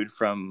attitude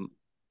from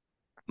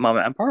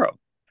Mama Amparo.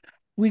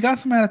 We got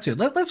some attitude.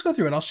 Let's go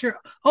through it.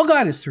 I'll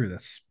guide us through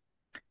this.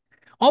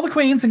 All the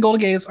queens and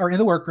Golden Gays are in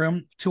the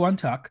workroom to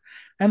untuck,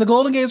 and the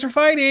Golden Gays are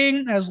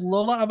fighting as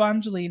Lola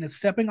Evangeline is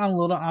stepping on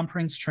Lola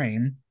Ampring's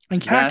train, and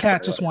Cat That's Cat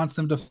what it just was. wants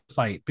them to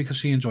fight because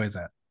she enjoys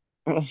it.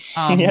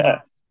 Um,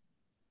 Yeah.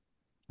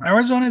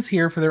 Arizona is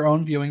here for their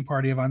own viewing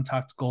party of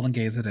Untucked Golden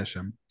Gays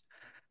edition.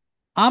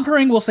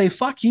 Ampering will say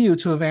 "fuck you"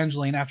 to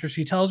Evangeline after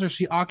she tells her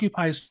she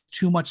occupies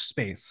too much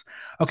space.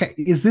 Okay,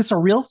 is this a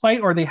real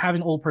fight or are they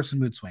having old person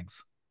mood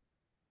swings?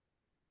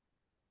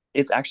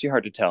 It's actually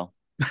hard to tell.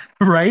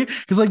 Right?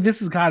 Because like this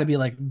has got to be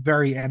like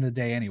very end of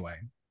the day anyway.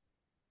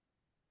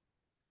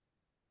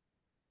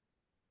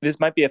 This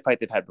might be a fight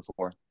they've had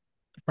before.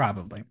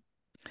 Probably.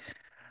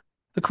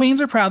 The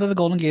queens are proud that the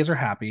Golden Gays are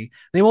happy.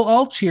 They will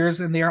all cheers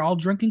and they are all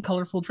drinking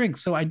colorful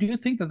drinks. So I do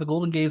think that the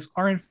Golden Gays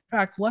are in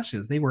fact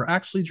lushes. They were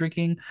actually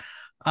drinking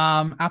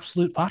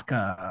Absolute vodka.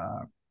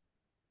 Are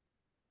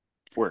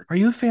Work.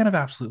 you a fan of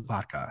Absolute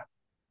vodka?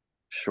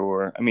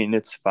 Sure. I mean,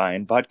 it's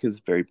fine.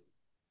 Vodka's very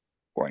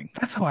boring.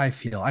 That's how I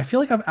feel. I feel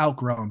like I've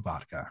outgrown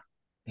vodka.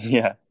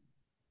 Yeah.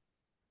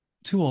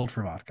 Too old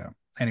for vodka.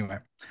 Anyway,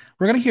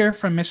 we're going to hear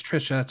from Miss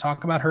Trisha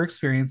talk about her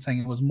experience, saying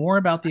it was more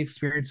about the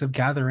experience of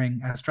gathering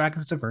as drag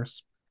is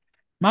diverse.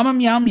 Mama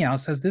Meow Meow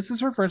says this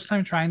is her first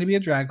time trying to be a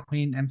drag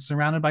queen and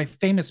surrounded by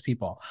famous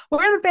people.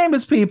 Where are the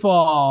famous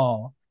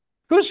people?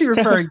 Who's she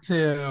referring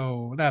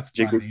to? That's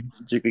Jiggly, funny.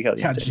 Jiggly Yeah,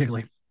 Caliente.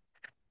 Jiggly.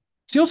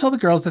 She'll tell the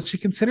girls that she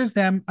considers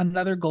them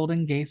another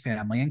golden gay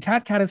family, and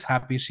Cat Cat is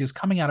happy she is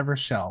coming out of her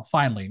shell,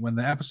 finally, when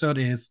the episode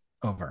is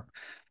over.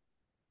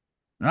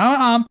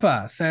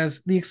 Ampa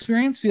says the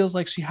experience feels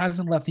like she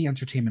hasn't left the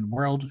entertainment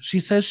world.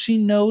 She says she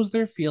knows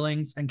their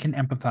feelings and can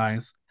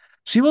empathize.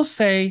 She will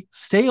say,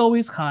 stay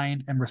always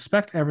kind and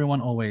respect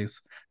everyone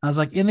always. I was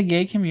like, in the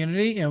gay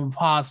community,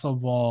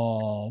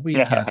 impossible. We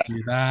can't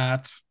do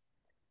that.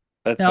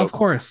 Let's Now, of hope.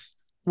 course,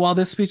 while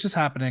this speech is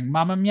happening,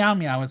 Mama Meow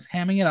Meow is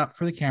hamming it up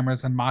for the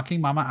cameras and mocking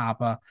Mama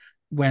Appa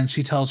when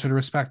she tells her to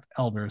respect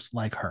elders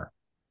like her.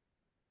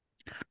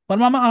 What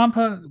Mama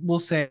Ampa will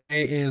say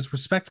is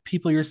respect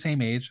people your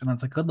same age. And I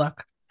was like, good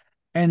luck.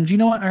 And do you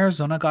know what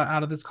Arizona got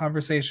out of this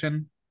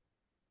conversation?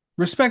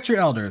 Respect your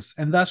elders,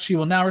 and thus she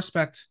will now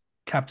respect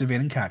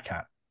captivating Cat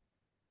Cat.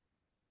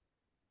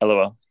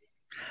 LOL.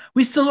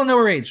 We still don't know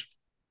her age.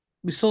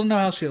 We still don't know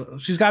how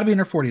she's got to be in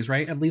her 40s,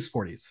 right? At least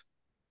 40s.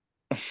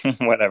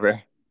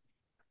 Whatever.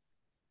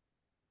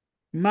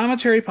 Mama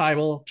Cherry Pie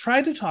will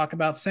try to talk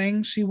about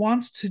saying she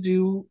wants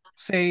to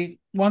say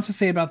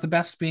about the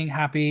best being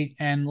happy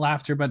and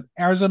laughter, but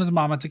Arizona's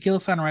mama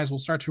Tequila Sunrise will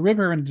start to rib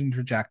her and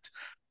interject.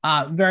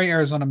 Very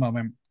Arizona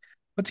moment.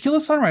 But Tequila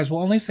Sunrise will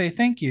only say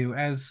thank you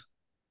as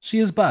she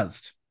is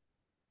buzzed.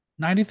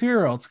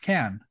 93-year-olds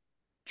can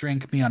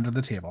drink me under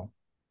the table.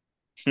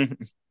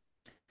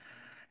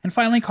 And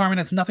finally, Carmen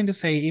has nothing to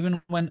say,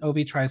 even when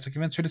Ovi tries to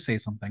convince her to say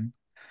something.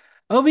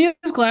 Ovi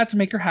is glad to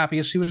make her happy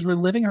as she was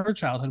reliving her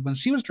childhood when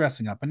she was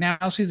dressing up, and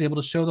now she's able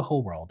to show the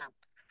whole world.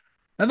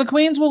 Now, the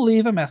queens will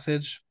leave a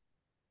message.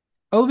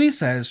 Ovi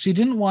says she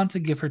didn't want to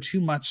give her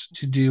too much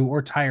to do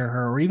or tire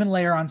her or even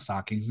lay her on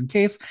stockings in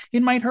case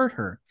it might hurt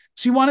her.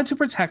 She wanted to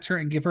protect her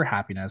and give her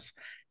happiness.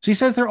 She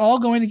says they're all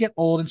going to get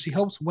old and she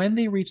hopes when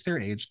they reach their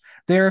age,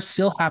 they're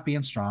still happy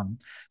and strong.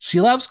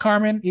 She loves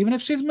Carmen, even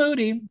if she's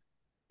moody.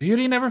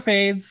 Beauty never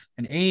fades,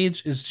 and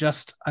age is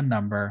just a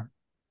number.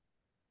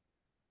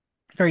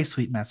 Very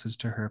sweet message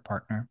to her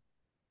partner.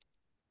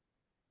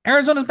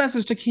 Arizona's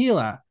message to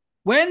Keela.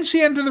 When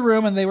she entered the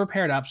room and they were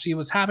paired up, she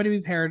was happy to be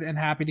paired and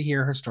happy to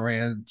hear her story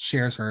and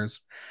shares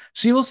hers.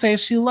 She will say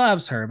she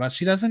loves her, but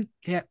she doesn't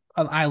get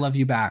an I love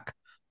you back.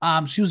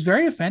 She was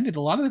very offended.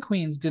 A lot of the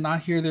queens did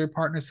not hear their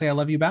partner say I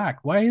love you back.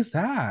 Why is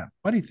that?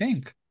 What do you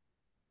think? Is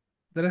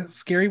that a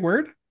scary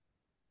word?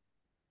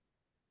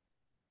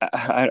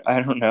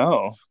 I don't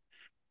know.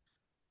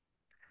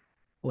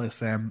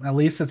 Listen, at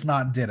least it's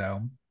not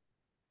ditto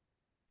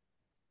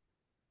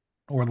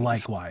or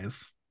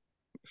likewise.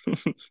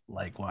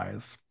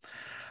 Likewise.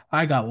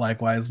 I got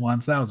likewise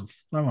once. That was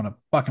I want to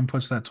fucking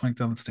push that twink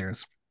down the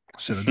stairs.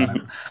 Should have done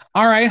it.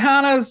 All right,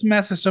 Hannah's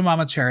message to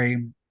Mama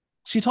Cherry.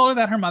 She told her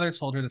that her mother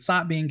told her to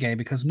stop being gay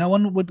because no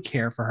one would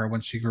care for her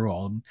when she grew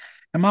old.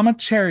 And Mama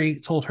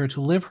Cherry told her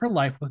to live her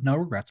life with no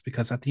regrets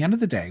because at the end of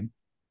the day,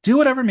 do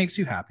whatever makes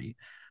you happy.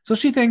 So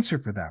she thanks her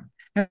for them.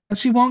 And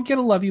she won't get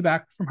a love you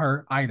back from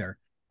her either.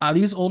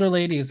 These older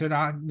ladies, they're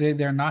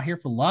not here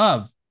for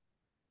love.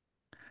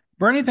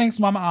 Bernie thanks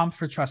Mama Am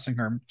for trusting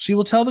her. She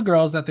will tell the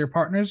girls that their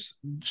partners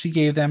she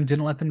gave them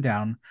didn't let them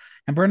down.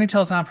 And Bernie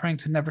tells Ampring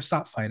to never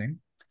stop fighting.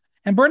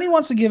 And Bernie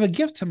wants to give a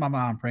gift to Mama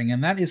Ampring,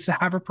 and that is to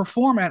have her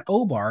perform at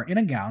Obar in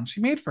a gown she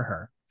made for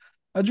her,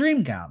 a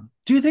dream gown.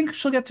 Do you think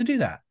she'll get to do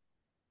that?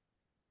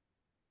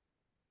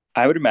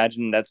 I would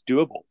imagine that's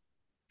doable.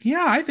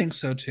 Yeah, I think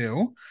so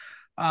too.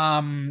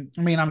 I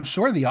mean, I'm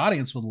sure the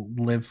audience will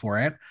live for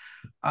it.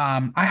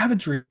 I have a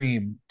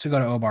dream to go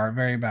to Obar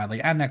very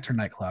badly and Nectar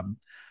Nightclub.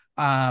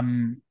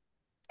 Um,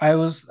 I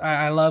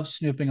love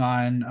snooping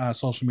on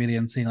social media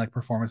and seeing like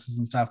performances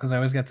and stuff because I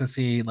always get to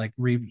see like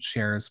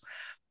re-shares.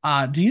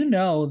 Do you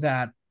know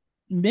that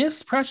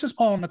Miss Precious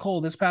Paul and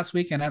Nicole this past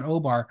weekend at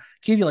Obar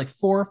gave you like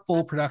four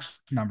full production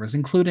numbers,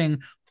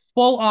 including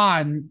full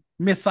on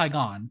Miss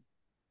Saigon.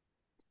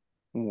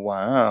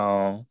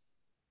 Wow.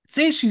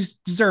 See, she's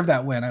deserved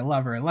that win. I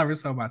love her. I love her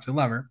so much. I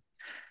love her.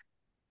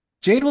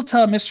 Jade will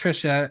tell Miss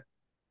Trisha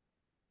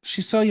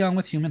she's so young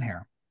with human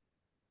hair.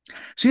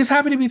 She is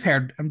happy to be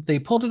paired, and they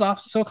pulled it off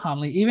so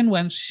calmly, even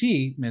when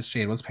she, Miss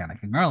Jade, was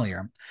panicking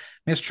earlier.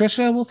 Miss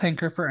Trisha will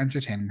thank her for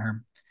entertaining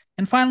her.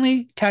 And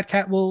finally, Cat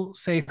Cat will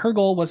say her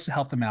goal was to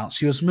help them out.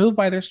 She was moved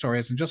by their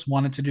stories and just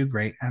wanted to do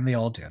great, and they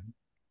all did.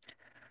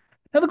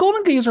 Now, the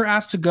Golden Gays are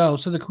asked to go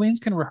so the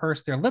queens can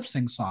rehearse their lip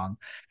sync song.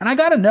 And I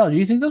gotta know, do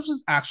you think this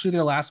was actually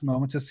their last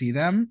moment to see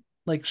them?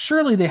 Like,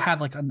 surely they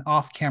had like an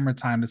off camera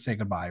time to say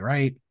goodbye,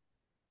 right?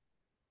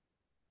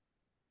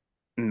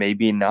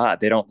 Maybe not.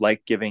 They don't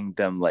like giving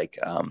them like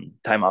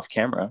time off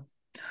camera.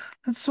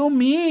 That's so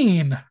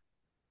mean.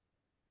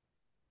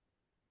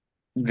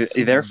 That's so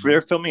mean.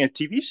 They're filming a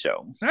TV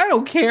show. I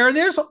don't care.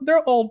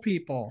 They're old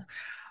people.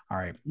 All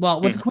right.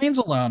 Well, with the Hmm. queens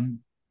alone,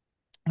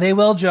 they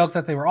will joke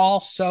that they were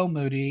all so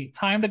moody.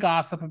 Time to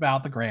gossip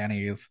about the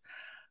grannies.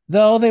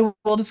 Though they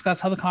will discuss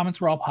how the comments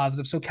were all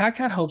positive. So Cat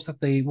Cat hopes that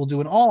they will do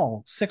an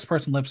all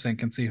 6-person lip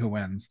sync and see who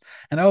wins.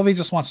 And Ovi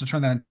just wants to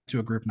turn that into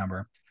a group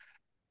number.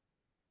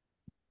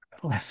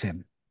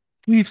 Listen,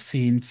 we've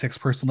seen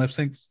 6-person lip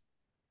syncs.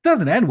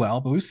 Doesn't end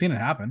well, but we've seen it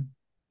happen.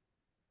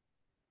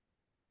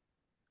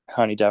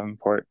 Honey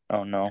Davenport.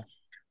 Oh no.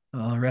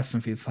 Rest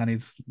in peace,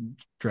 Honey's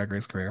drag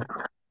race career.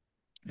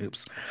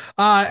 Oops.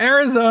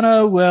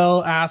 Arizona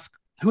will ask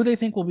who they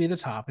think will be the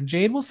top, and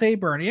Jade will say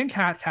Bernie and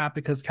Cat Cat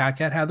because Cat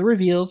Cat had the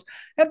reveals,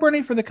 and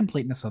Bernie for the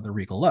completeness of the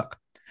regal look.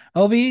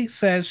 Ovi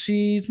says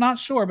she's not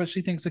sure, but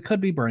she thinks it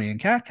could be Bernie and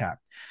Cat Cat.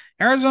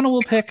 Arizona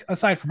will pick,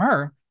 aside from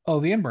her,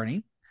 Ovi and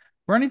Bernie.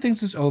 Bernie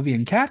thinks it's Ovi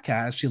and Cat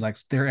Cat as she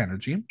likes their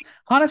energy.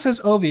 Hana says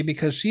Ovi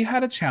because she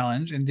had a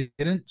challenge and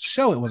didn't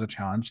show it was a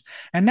challenge.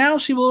 And now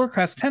she will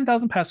request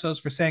 10,000 pesos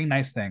for saying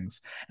nice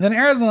things. And then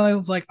Arizona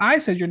was like, I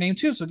said your name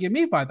too, so give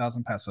me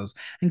 5,000 pesos.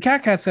 And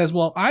Cat Cat says,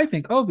 well, I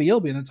think Ovi, you'll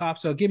be in the top,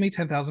 so give me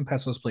 10,000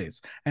 pesos,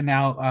 please. And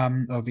now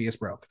Ovi is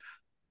broke.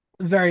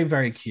 Very,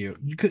 very cute.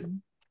 You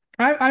could,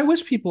 I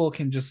wish people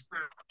can just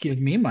give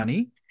me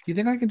money. Do you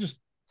think I can just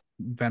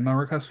Venmo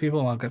request people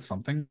and I'll get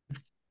something?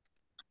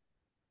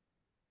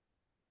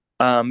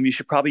 You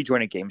should probably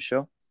join a game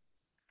show.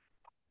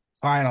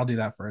 Fine, I'll do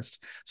that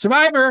first.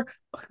 Survivor.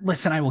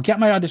 Listen, I will get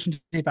my audition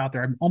tape out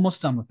there. I'm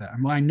almost done with it.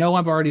 I know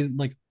I'm already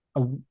like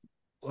a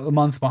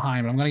month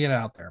behind, but I'm gonna get it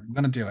out there. I'm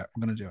gonna do it. I'm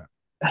gonna do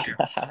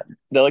it.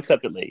 They'll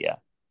accept it late, yeah.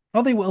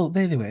 Oh, they will.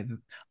 They do it.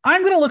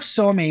 I'm gonna look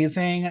so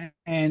amazing,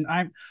 and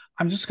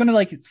I'm just gonna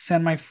like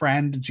send my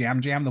friend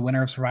Jam Jam, the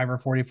winner of Survivor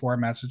 44, a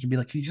message and be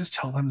like, can you just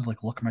tell them to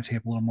like look at my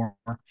tape a little more?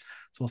 So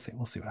we'll see.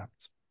 We'll see what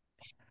happens.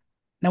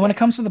 Now, when it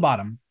comes Nice. to the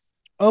bottom,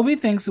 Ovi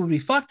thinks it would be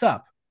fucked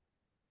up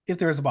if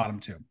there is a bottom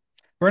two.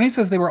 Bernie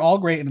says they were all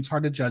great and it's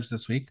hard to judge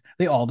this week.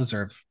 They all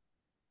deserve.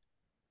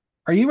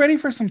 Are you ready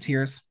for some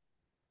tears?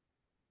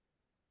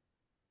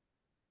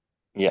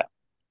 Yeah.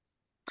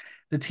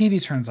 The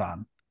TV turns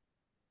on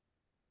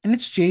and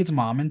it's Jade's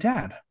mom and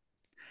dad.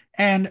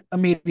 And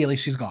immediately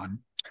she's gone.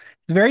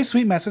 It's a very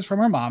sweet message from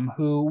her mom,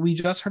 who we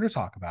just heard her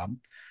talk about.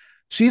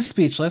 She's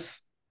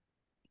speechless.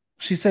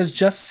 She says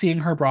just seeing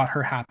her brought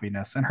her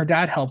happiness, and her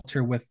dad helped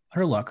her with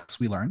her looks,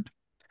 we learned.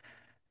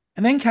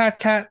 And then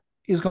Cat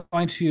is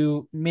going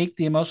to make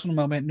the emotional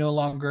moment no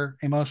longer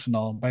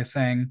emotional by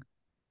saying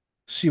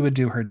she would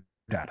do her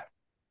dad.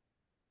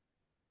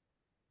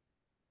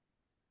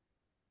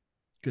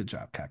 Good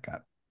job,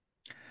 Cat.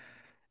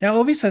 Now,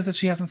 Ovi says that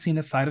she hasn't seen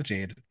this side of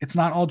Jade. It's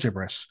not all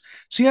gibberish.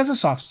 She has a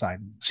soft side.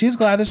 She is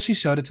glad that she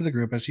showed it to the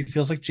group as she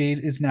feels like Jade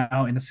is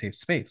now in a safe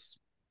space.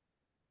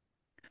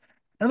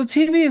 Now, the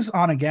TV is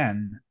on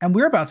again, and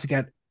we're about to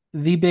get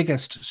the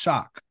biggest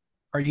shock.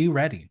 Are you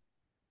ready?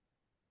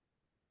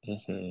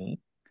 Hmm.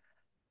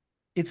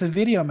 It's a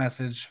video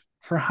message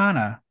for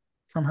Hannah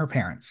from her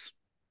parents.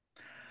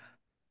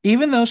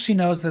 Even though she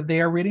knows that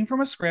they are reading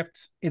from a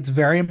script, it's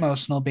very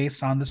emotional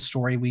based on the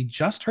story we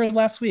just heard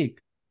last week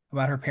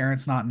about her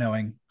parents not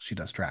knowing she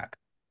does drag.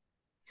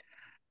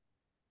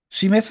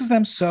 She misses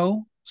them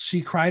so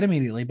she cried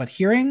immediately, but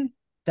hearing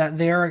that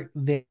they're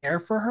there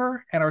for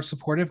her and are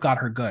supportive got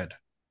her good.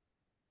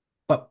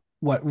 But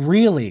what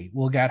really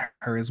will get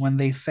her is when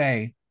they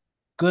say,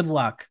 "Good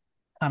luck,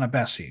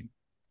 Hanabeshi,"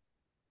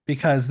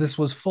 because this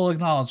was full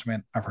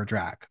acknowledgement of her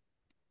drag.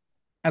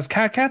 As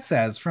Cat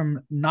says,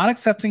 from not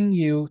accepting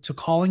you to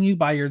calling you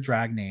by your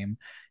drag name,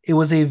 it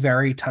was a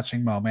very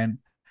touching moment.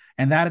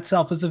 And that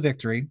itself is a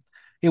victory.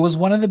 It was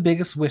one of the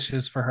biggest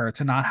wishes for her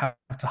to not have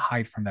to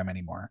hide from them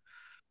anymore.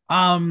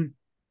 Um,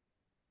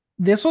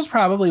 this was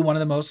probably one of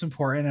the most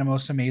important and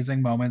most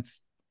amazing moments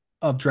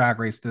of Drag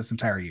Race this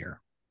entire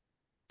year.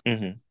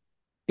 Hmm.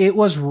 It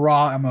was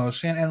raw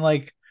emotion, and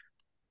like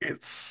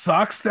it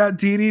sucks that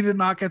Dee Dee did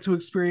not get to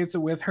experience it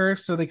with her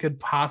so they could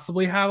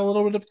possibly have a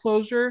little bit of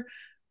closure,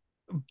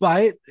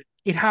 but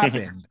it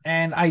happened.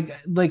 And I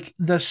like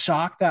the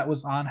shock that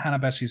was on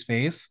Hanabeshi's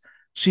face.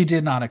 She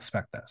did not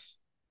expect this.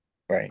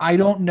 Right. I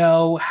don't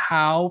know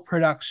how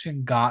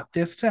production got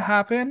this to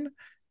happen.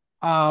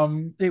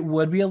 It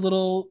would be a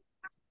little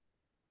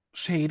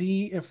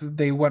shady if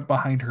they went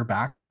behind her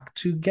back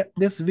to get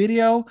this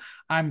video.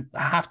 I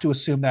have to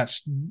assume that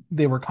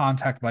they were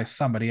contacted by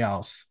somebody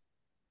else.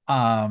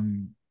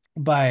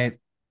 But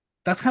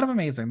that's kind of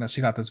amazing that she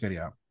got this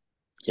video.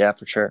 Yeah,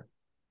 for sure.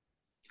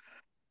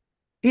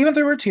 Even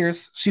through her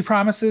tears, she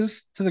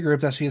promises to the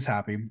group that she is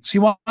happy. She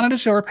wanted to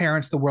show her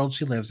parents the world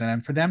she lives in,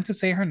 and for them to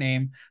say her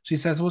name, she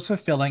says it was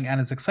fulfilling and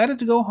is excited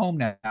to go home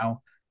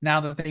now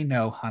that they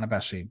know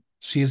Hanabeshi.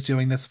 She is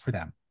doing this for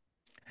them.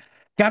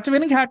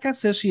 Captivating Cat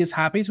says she is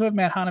happy to have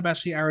met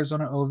Hanabeshi,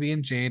 Arizona, Ovi,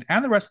 and Jade,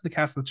 and the rest of the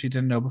cast that she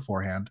didn't know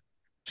beforehand.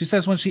 She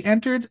says when she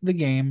entered the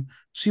game,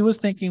 she was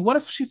thinking, what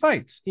if she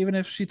fights, even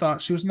if she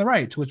thought she was in the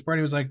right? To which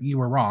Bernie was like, you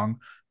were wrong.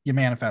 You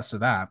manifested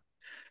that.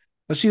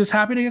 But she was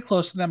happy to get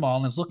close to them all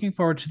and is looking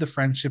forward to the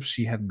friendships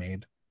she had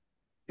made.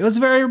 It was a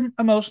very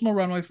emotional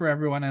runway for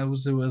everyone. It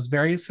was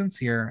very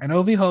sincere, and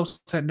Ovi hopes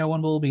that no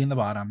one will be in the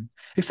bottom,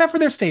 except for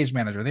their stage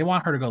manager. They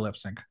want her to go lip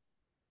sync.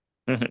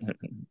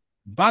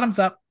 Bottoms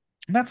up,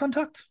 and that's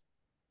Untucked.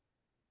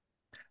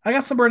 I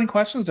got some burning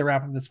questions to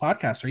wrap up this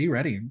podcast. Are you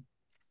ready?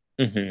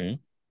 Hmm.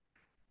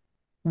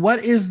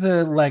 What is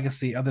the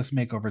legacy of this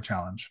makeover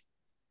challenge?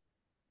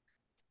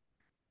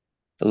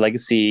 The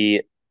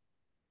legacy,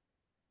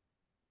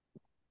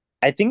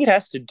 I think it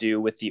has to do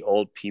with the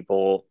old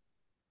people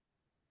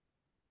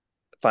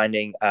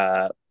finding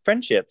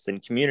friendships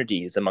and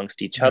communities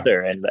amongst each Yeah,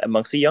 other and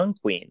amongst the young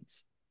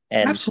queens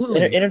and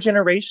absolutely.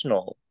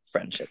 intergenerational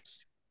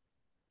friendships.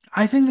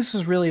 I think this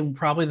is really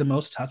probably the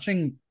most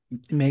touching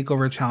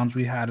makeover challenge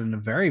we had in a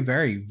very,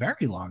 very,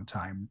 very long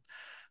time.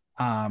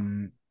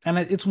 And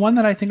it's one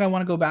that I think I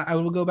want to go back. I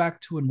will go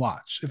back to and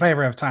watch if I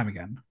ever have time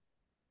again.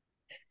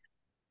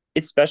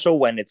 It's special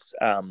when it's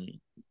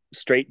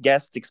straight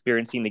guests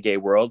experiencing the gay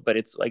world, but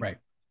it's like Right.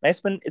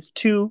 nice when it's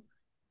two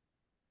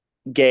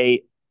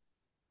gay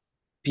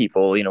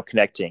people,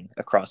 connecting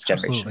across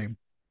generations. Absolutely.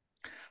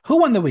 Who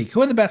won the week?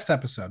 Who had the best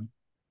episode?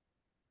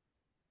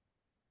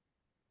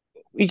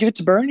 We give it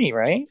to Bernie,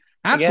 right?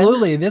 Again,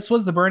 Absolutely. This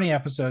was the Bernie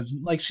episode.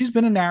 Like she's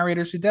been a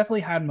narrator. She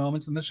definitely had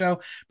moments in the show,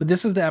 but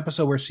this is the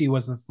episode where she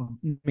was the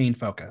main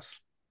focus.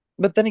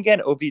 but then again,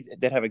 Ovi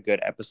did have a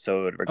good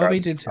episode, Ovi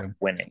regardless did of too.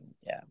 winning.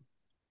 Yeah.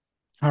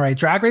 All right,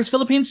 Drag Race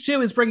Philippines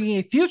 2 is bringing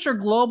a future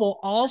global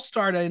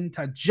all-star in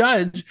to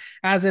judge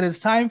as it is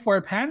time for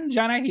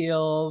Panjana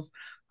Heels.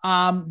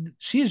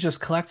 She is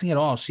just collecting it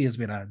all. She has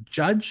been a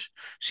judge,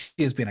 she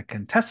has been a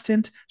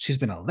contestant, she's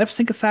been a lip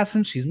sync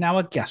assassin, she's now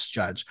a guest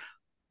judge.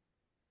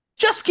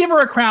 Just give her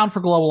a crown for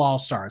Global All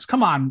Stars.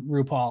 Come on,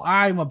 RuPaul.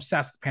 I'm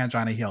obsessed with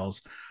Panjana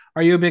Heels.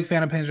 Are you a big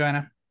fan of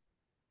Panjana?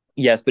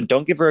 Yes, but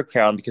don't give her a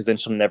crown because then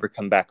she'll never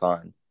come back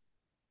on.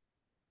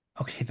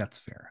 Okay, that's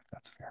fair.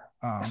 That's fair.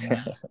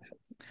 Pangina,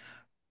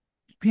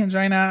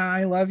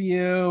 I love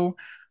you.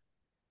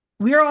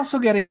 We are also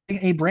getting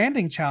a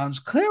branding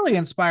challenge, clearly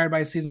inspired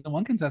by season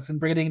one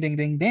contestant, Ding Ding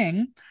Ding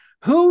Ding.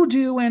 Who do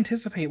you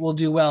anticipate will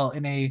do well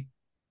in a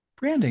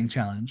branding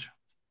challenge?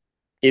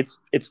 It's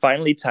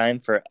finally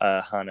time for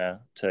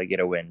Hana to get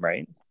a win,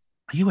 right?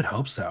 You would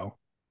hope so.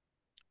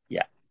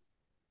 Yeah.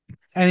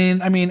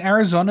 I mean,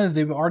 Arizona,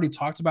 they've already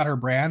talked about her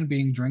brand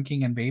being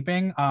drinking and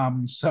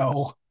vaping.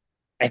 So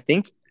I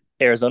think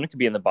Arizona could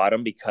be in the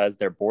bottom because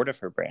they're bored of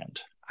her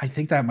brand. I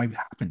think that might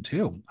happen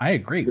too. I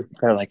agree.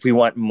 They're like, we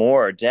want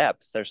more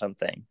depth or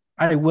something.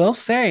 I will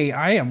say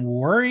I am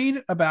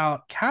worried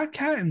about Cat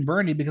and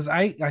Bernie because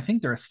I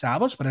think they're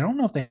established, but I don't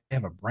know if they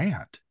have a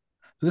brand.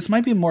 So this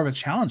might be more of a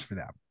challenge for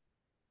them.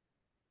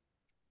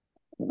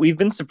 We've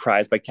been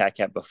surprised by Cat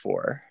Cat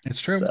before. It's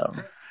true. So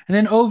And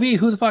then OV,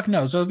 who the fuck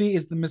knows? OV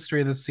is the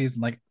mystery of this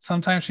season. Like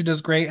sometimes she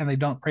does great and they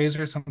don't praise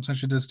her. Sometimes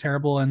she does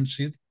terrible and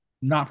she's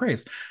not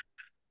praised.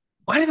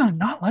 Why did I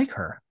not like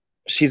her?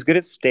 she's good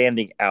at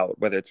standing out,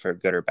 whether it's for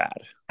good or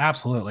bad.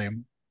 Absolutely.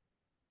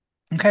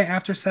 Okay,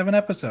 after 7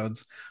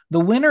 episodes, the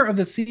winner of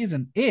the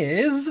season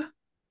is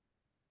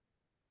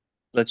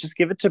Let's just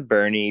give it to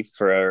Bernie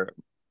for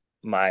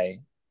my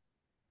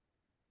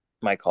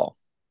my call.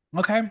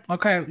 okay.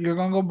 Okay, you're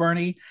gonna go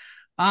Bernie.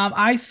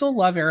 I still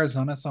love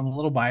Arizona, so I'm a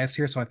little biased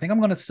here. So I think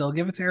I'm gonna still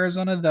give it to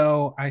Arizona,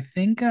 though. I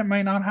think it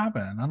might not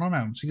happen. I don't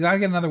know. So you gotta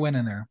get another win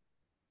in there.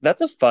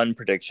 That's a fun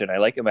prediction. I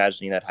like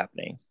imagining that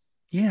happening.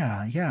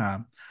 Yeah,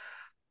 yeah.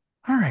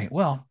 All right.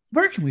 Well,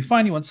 where can we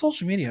find you on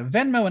social media,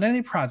 Venmo, and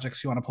any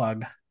projects you want to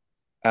plug?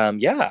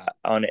 Yeah,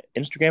 on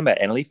Instagram at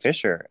Analee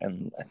Fischer,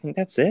 and I think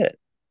that's it.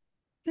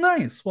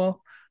 Nice.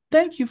 Well,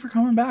 thank you for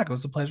coming back. It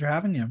was a pleasure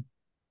having you.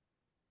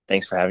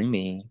 Thanks for having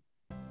me.